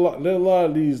 there are a lot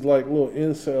of these like little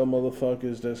incel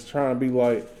motherfuckers that's trying to be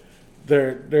like,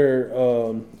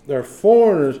 they're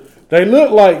foreigners. They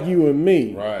look like you and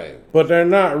me, right? But they're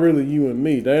not really you and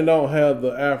me. They don't have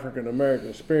the African American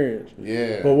experience.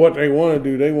 Yeah. But what they want to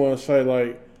do, they want to say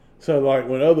like, so like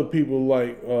when other people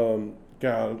like.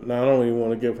 God, now I don't even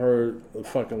want to give her the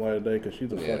fucking light of day because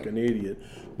she's a fucking idiot.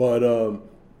 But,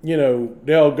 you know,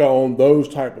 they'll go on those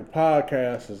type of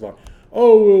podcasts. It's like,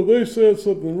 oh, well, they said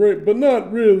something right, but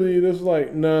not really. And it's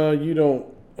like, nah, you don't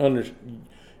understand.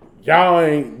 Y'all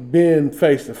ain't been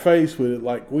face to face with it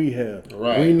like we have.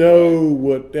 Right. We know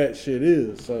what that shit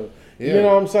is. So, you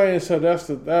know what I'm saying? So that's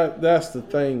the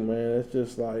thing, man. It's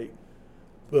just like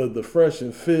the Fresh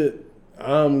and Fit.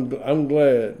 I'm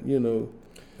glad, you know.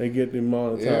 They get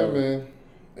demonetized. Yeah, man.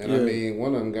 And I mean,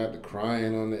 one of them got the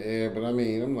crying on the air, but I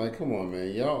mean, I'm like, come on,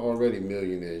 man. Y'all already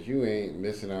millionaires. You ain't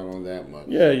missing out on that much.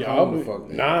 Yeah, y'all.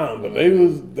 But they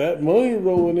was that money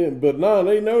rolling in. But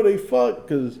they know they fucked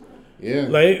because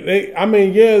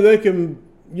they can,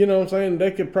 you know what I'm saying? They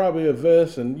could probably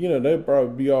invest and, you know, they'd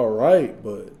probably be all right,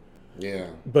 but. Yeah.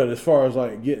 But as far as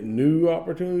like getting new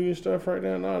opportunity and stuff right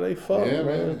now, they fuck. Yeah,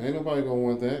 man. Ain't nobody gonna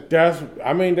want that. That's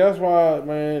why,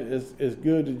 man, it's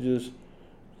good to just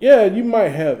you might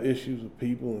have issues with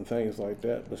people and things like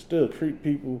that, but still treat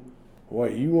people the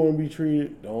way you want to be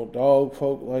treated. Don't dog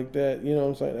folk like that. You know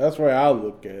what I'm saying? That's the way I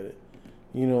look at it.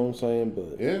 You know what I'm saying?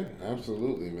 But yeah,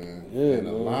 absolutely, man. Yeah, and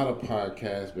a lot of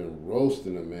podcasts been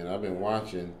roasting them, man. I've been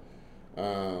watching.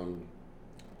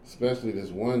 Especially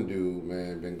this one dude,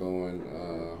 man, been going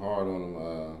hard on him.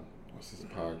 What's his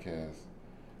podcast?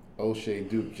 O'Shea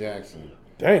Duke Jackson.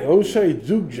 Dang, O'Shea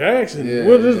Duke Jackson. Yeah,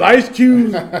 what is Ice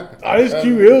Cube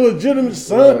illegitimate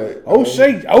son? Right.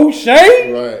 O'Shea?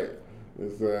 Right.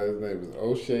 His name is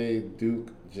O'Shea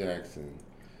Duke Jackson.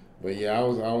 But yeah, I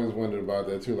always wondered about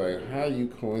that too. Like, how you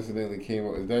coincidentally came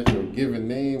up? Is that your given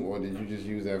name, or did you just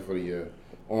use that for your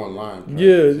online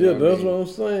practice? Yeah, that's what I'm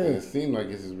saying. And it seemed like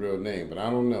it's his real name, but I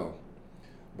don't know.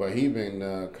 But he been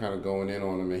kind of going in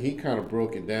on him, and he kind of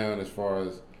broke it down as far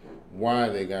as why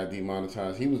they got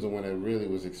demonetized. He was the one that really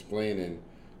was explaining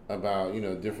about, you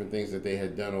know, different things that they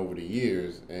had done over the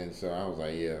years, and so I was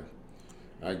like, yeah,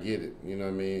 I get it. You know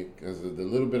what I mean? Because the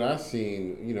little bit I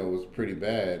seen, you know, was pretty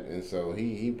bad, and so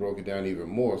he broke it down even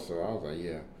more. So I was like,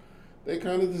 yeah, they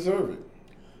kind of deserve it.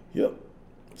 Yep.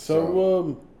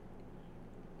 So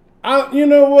You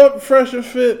know what, Fresh and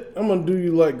Fit? I'm gonna do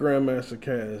you like Grandmaster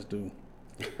Caz do.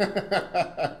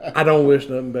 I don't wish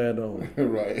nothing bad on you.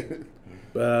 Right.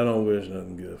 But I don't wish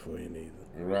nothing good for you neither.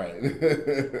 Right.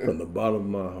 From the bottom of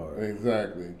my heart.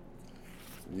 Exactly.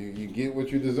 You get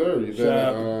what you deserve. You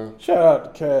better, shout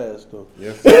out to Caz though.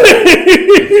 Yes, sir.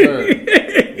 Yes, sir.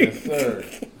 Yes, sir.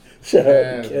 Shout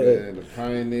out to Caz. Man, the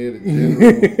pioneer, the general.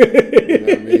 You know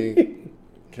what I mean?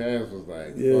 Caz was like,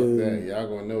 fuck that. Y'all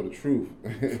gonna know the truth. For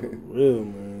real,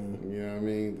 man. You know what I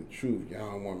mean? The truth.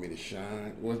 Y'all don't want me to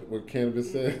shine. What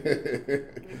Cannabis said?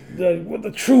 What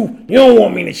the truth? You don't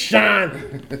want me to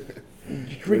shine.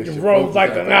 Drinking rolls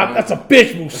like that's a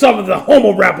bitch move. Something the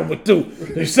homo rapper would do.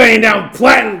 They're saying down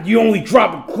platinum, you only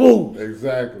drop a clue.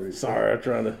 Exactly. Sorry, I'm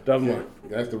trying to.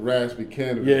 That's the raspy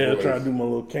Cannabis. Yeah, voice. I try to do my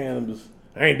little Cannabis.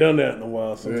 I ain't done that in a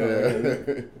while. Sometimes.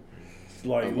 Yeah. It's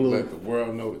like I'm gonna let the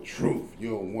world know the truth. You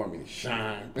don't want me to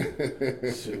shine.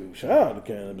 Shoot, shout out to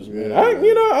Cannabis, man.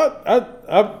 Yeah,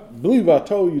 I believe I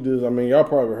told you this. I mean, y'all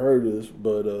probably heard this,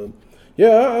 but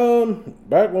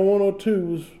back when 102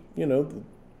 was,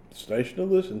 the station to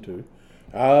listen to.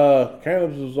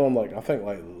 Cannabis was on I think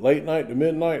late night to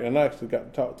midnight, and I actually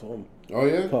got to talk to him. Oh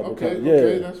yeah, okay,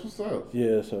 yeah. That's what's up.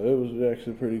 Yeah, so it was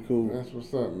actually pretty cool. That's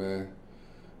what's up, man.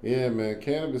 Yeah, man.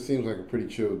 Cannabis seems like a pretty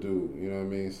chill dude. You know what I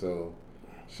mean? So,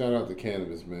 shout out to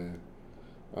Cannabis, man.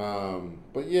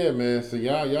 But yeah, man. So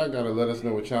y'all gotta let us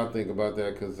know what y'all think about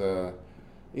that, cause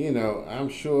I'm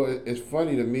sure it's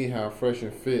funny to me how Fresh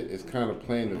and Fit is kind of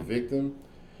playing the victim.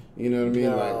 You know what I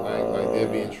mean? Like they're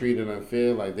being treated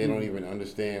unfair. Like they don't even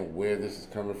understand where this is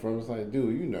coming from. It's like,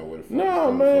 dude, you know where the fuck it's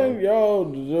coming from. Y'all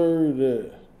deserve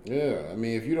that. Yeah, I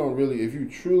mean, if you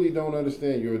truly don't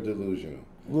understand, you're delusional.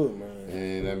 Look, man.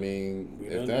 And I mean,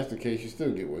 if that's the case, you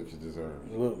still get what you deserve.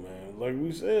 Look, man. Like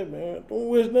we said, man, don't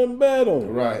wish nothing bad on you.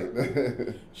 Right.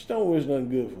 Just don't wish nothing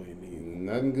good for you neither.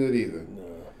 Nothing good either.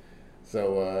 No.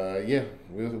 So yeah,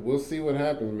 we'll see what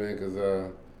happens, man. Cause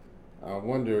I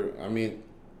wonder. I mean,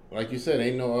 like you said,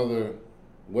 ain't no other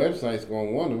websites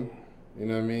gonna want them. You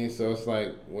know what I mean? So it's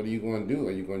like, what are you going to do?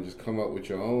 Are you going to just come up with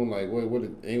your own? Like,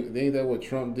 ain't that what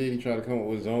Trump did? He tried to come up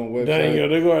with his own website. Dang, they're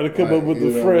going to have to come up with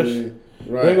the fresh. I mean?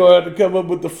 Right. They're going to have to come up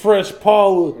with the fresh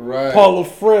Paula. Right. Paula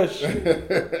Fresh.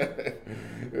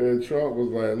 And Trump was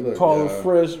like, look, Paula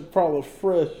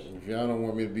Fresh. If y'all don't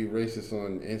want me to be racist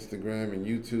on Instagram and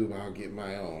YouTube, I'll get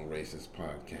my own racist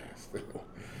podcast.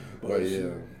 But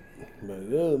yeah,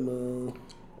 man.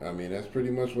 I mean, that's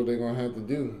pretty much what they're going to have to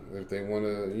do if they want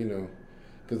to,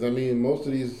 because, I mean, most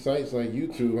of these sites like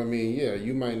YouTube, I mean, yeah,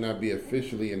 you might not be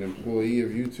officially an employee of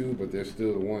YouTube, but they're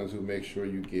still the ones who make sure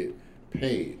you get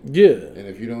paid. Yeah. And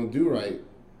if you don't do right,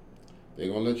 they're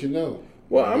going to let you know.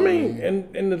 Well, I mean,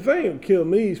 and the thing that killed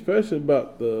me, especially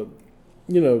about the,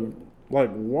 why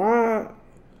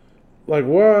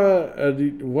are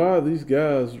these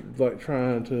guys,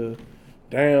 trying to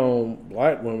down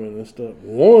black women and stuff?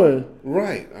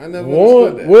 Right. I never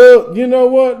understood that. Well, you know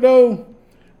what, though?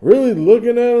 Really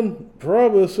looking at them,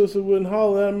 probably a sister wouldn't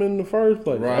holler at them in the first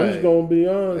place. Right. I'm just going to be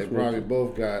honest They probably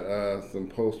both got some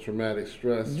post-traumatic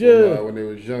stress from, when they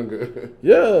was younger.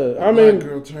 Yeah, I mean... Black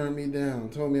girl turned me down,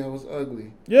 told me I was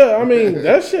ugly. Yeah, I mean,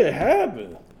 that shit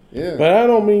happened. Yeah. But I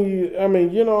don't mean you... I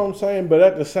mean, you know what I'm saying? But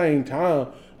at the same time,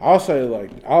 I'll say it like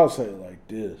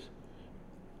this.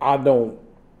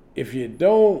 If you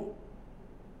don't...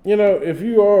 if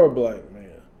you are a black man,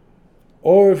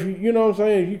 or if you know what I'm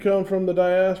saying, if you come from the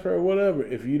diaspora or whatever,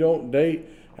 if you don't date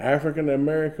African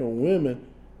American women,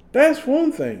 that's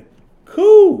one thing.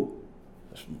 Cool.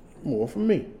 That's more for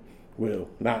me. Well,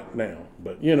 not now,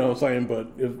 but you know what I'm saying,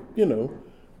 but if,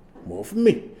 more for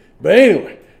me. But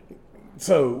anyway,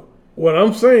 so what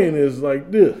I'm saying is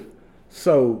like this.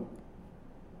 So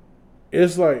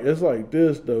it's like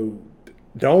this though.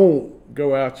 Don't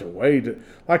go out your way to,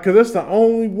 cause that's the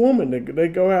only woman that they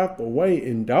go out the way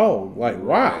and dog. Like,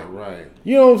 why? Right.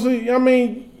 You know what I'm saying? I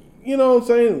mean, you know what I'm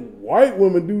saying? White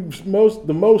women do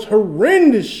the most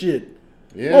horrendous shit.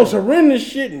 Yeah. Most horrendous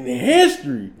shit in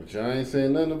history. But y'all ain't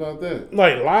saying nothing about that.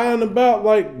 Like lying about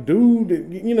dude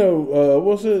that,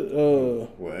 what's it?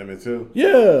 What, Emmett Till?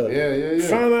 Yeah. Yeah.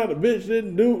 Find out the bitch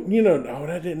didn't do, no,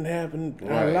 that didn't happen.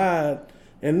 Right. I lied.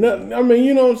 And nothing, I mean,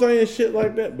 you know what I'm saying? Shit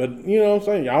like that. But, you know what I'm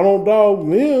saying? Y'all don't dog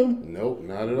them. Nope,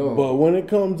 not at all. But when it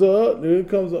comes to other,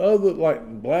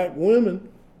 black women,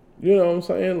 you know what I'm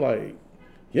saying?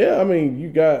 Yeah, I mean,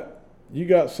 you got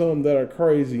some that are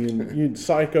crazy and you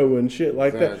psycho and shit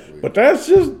like Exactly. that. But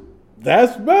that's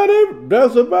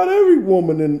about every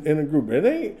woman in a group.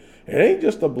 It ain't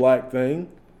just a black thing.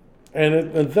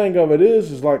 And the thing of it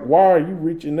is why are you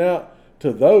reaching out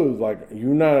to those?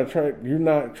 You're not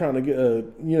trying to get a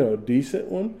decent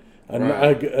one,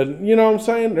 Right. You know what I'm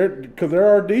saying? Because there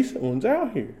are decent ones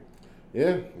out here.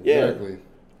 Yeah, exactly. Yeah.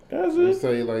 That's I'll it.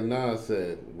 tell you like Nas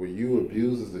said, were you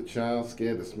abused as a child,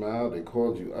 scared to smile, they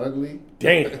called you ugly?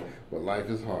 Damn. But life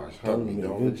is harsh. Hug me,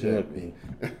 don't reject me.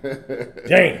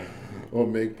 Damn. Or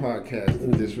make podcasts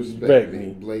and disrespect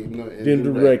me, blatant or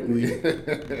indirectly.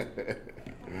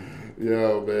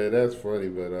 Yo, man, that's funny,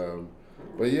 but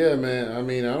yeah, man. I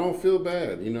mean, I don't feel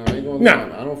bad. You know, I ain't gonna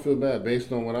lie. I don't feel bad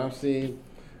based on what I've seen,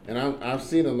 and I've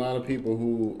seen a lot of people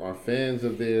who are fans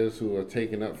of theirs who are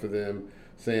taking up for them,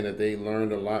 saying that they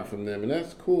learned a lot from them, and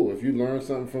that's cool. If you learn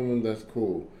something from them, that's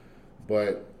cool,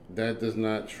 but that does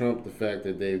not trump the fact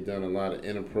that they've done a lot of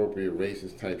inappropriate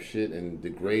racist type shit and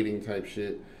degrading type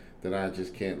shit that I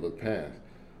just can't look past.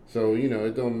 So, you know,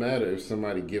 it don't matter if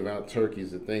somebody give out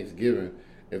turkeys at Thanksgiving,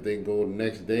 if they go the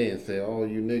next day and say, oh,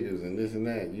 you niggas and this and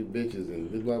that, you bitches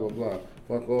and blah, blah, blah,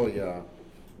 fuck all y'all.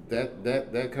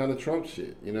 That kind of Trump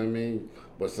shit, you know what I mean?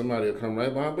 But somebody will come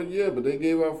right behind, but they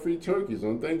gave out free turkeys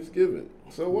on Thanksgiving.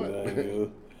 So what?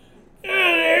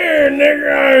 Yeah,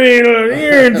 nigga, I mean, look,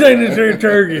 here, take this here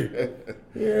turkey.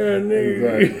 Yeah,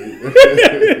 nigga.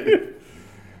 Exactly.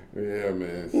 Yeah,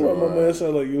 man. So, well, my man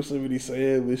sound like Yosemite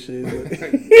Sam and shit.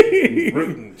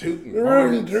 Rootin' tootin'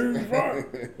 farts.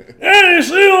 Hey,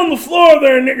 sit on the floor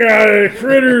there, nigga,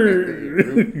 critter.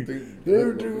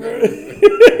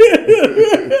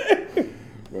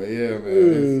 But yeah,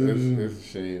 man, it's a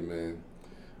shame, man.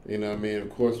 You know what I mean? Of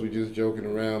course, we just joking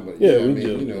around, but yeah, I mean,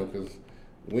 you know, because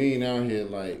we ain't out here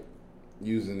like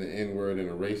using the N-word in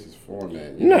a racist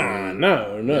format. You know what I mean?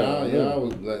 No. Y'all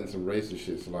was letting some racist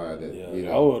shit slide. That, you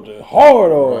know, I was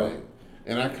hard on. Right.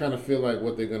 And I kind of feel like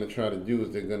what they're going to try to do is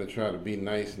they're going to try to be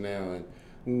nice now and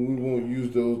we won't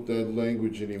use that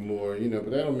language anymore, you know.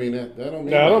 But that don't mean that. That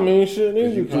don't mean shit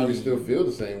either. You probably still feel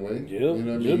the same way. Yeah, you know what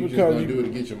I mean? You just gonna do it to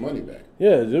get your money back.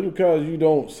 Yeah, just because you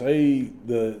don't say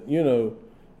the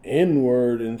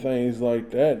N-word and things like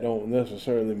that don't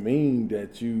necessarily mean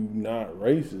that you not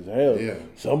racist. Hell,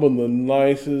 some of the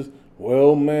nicest,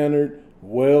 well-mannered,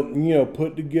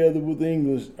 put together with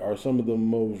English are some of the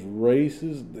most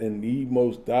racist and the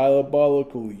most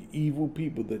diabolically evil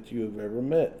people that you have ever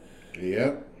met.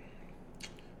 Yep.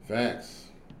 Facts.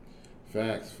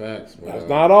 But, that's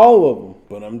not all of them,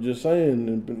 but I'm just saying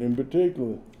in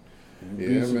particular.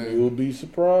 Man. You'll be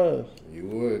surprised. You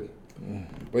would.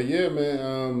 But yeah,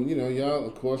 man, y'all,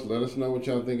 of course, let us know what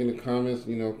y'all think in the comments.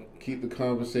 You know, keep the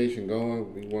conversation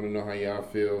going. We want to know how y'all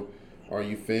feel. Are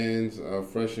you fans of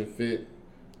Fresh and Fit?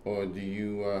 Or do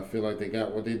you feel like they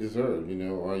got what they deserve? You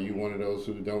know, are you one of those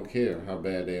who don't care how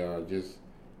bad they are? Just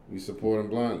you support them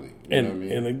blindly. You know what I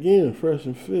mean? And again, Fresh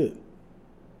and Fit.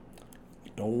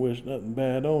 Don't wish nothing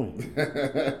bad on you.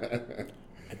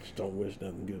 I just don't wish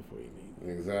nothing good for you.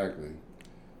 Exactly.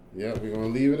 Yep, we're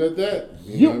going to leave it at that.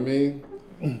 You know what I mean?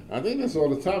 I think that's all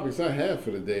the topics I have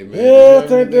for the day, man. Yeah, I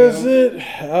think that's it.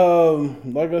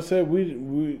 Like I said,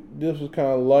 we this was kind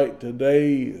of light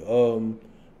today.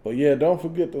 But yeah, don't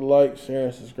forget to like, share,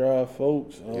 and subscribe,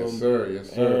 folks. Yes, sir.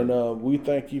 And we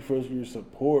thank you for your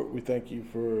support. We thank you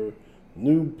for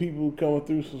new people coming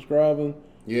through, subscribing.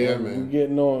 Yeah, man. We're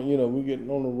getting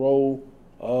on the roll.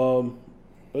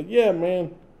 But yeah,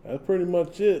 man. That's pretty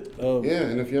much it.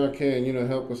 And if y'all can,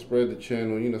 help us spread the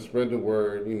channel, spread the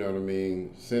word, you know what I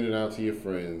mean? Send it out to your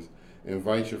friends.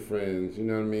 Invite your friends, you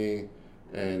know what I mean?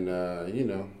 And,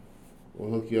 we'll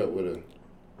hook you up with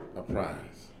a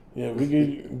prize. Yeah, we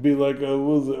could be like, what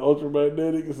was it,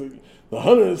 Ultramagnetic? It's like, the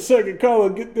 102nd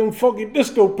caller, get them funky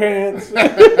disco pants. You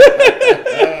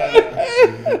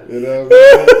know what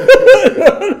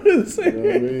I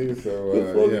mean?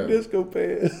 So, funky disco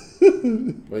pants.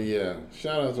 But yeah,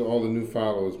 shout out to all the new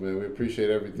followers, man. We appreciate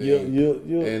everything. Yep.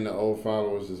 And the old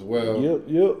followers as well.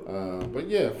 Yep. But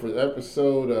yeah, for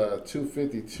episode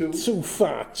 252.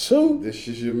 252. This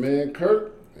is your man,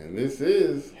 Kurt. And this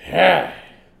is... Yeah.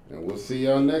 And we'll see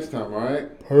y'all next time, all right?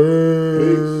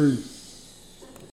 Peace.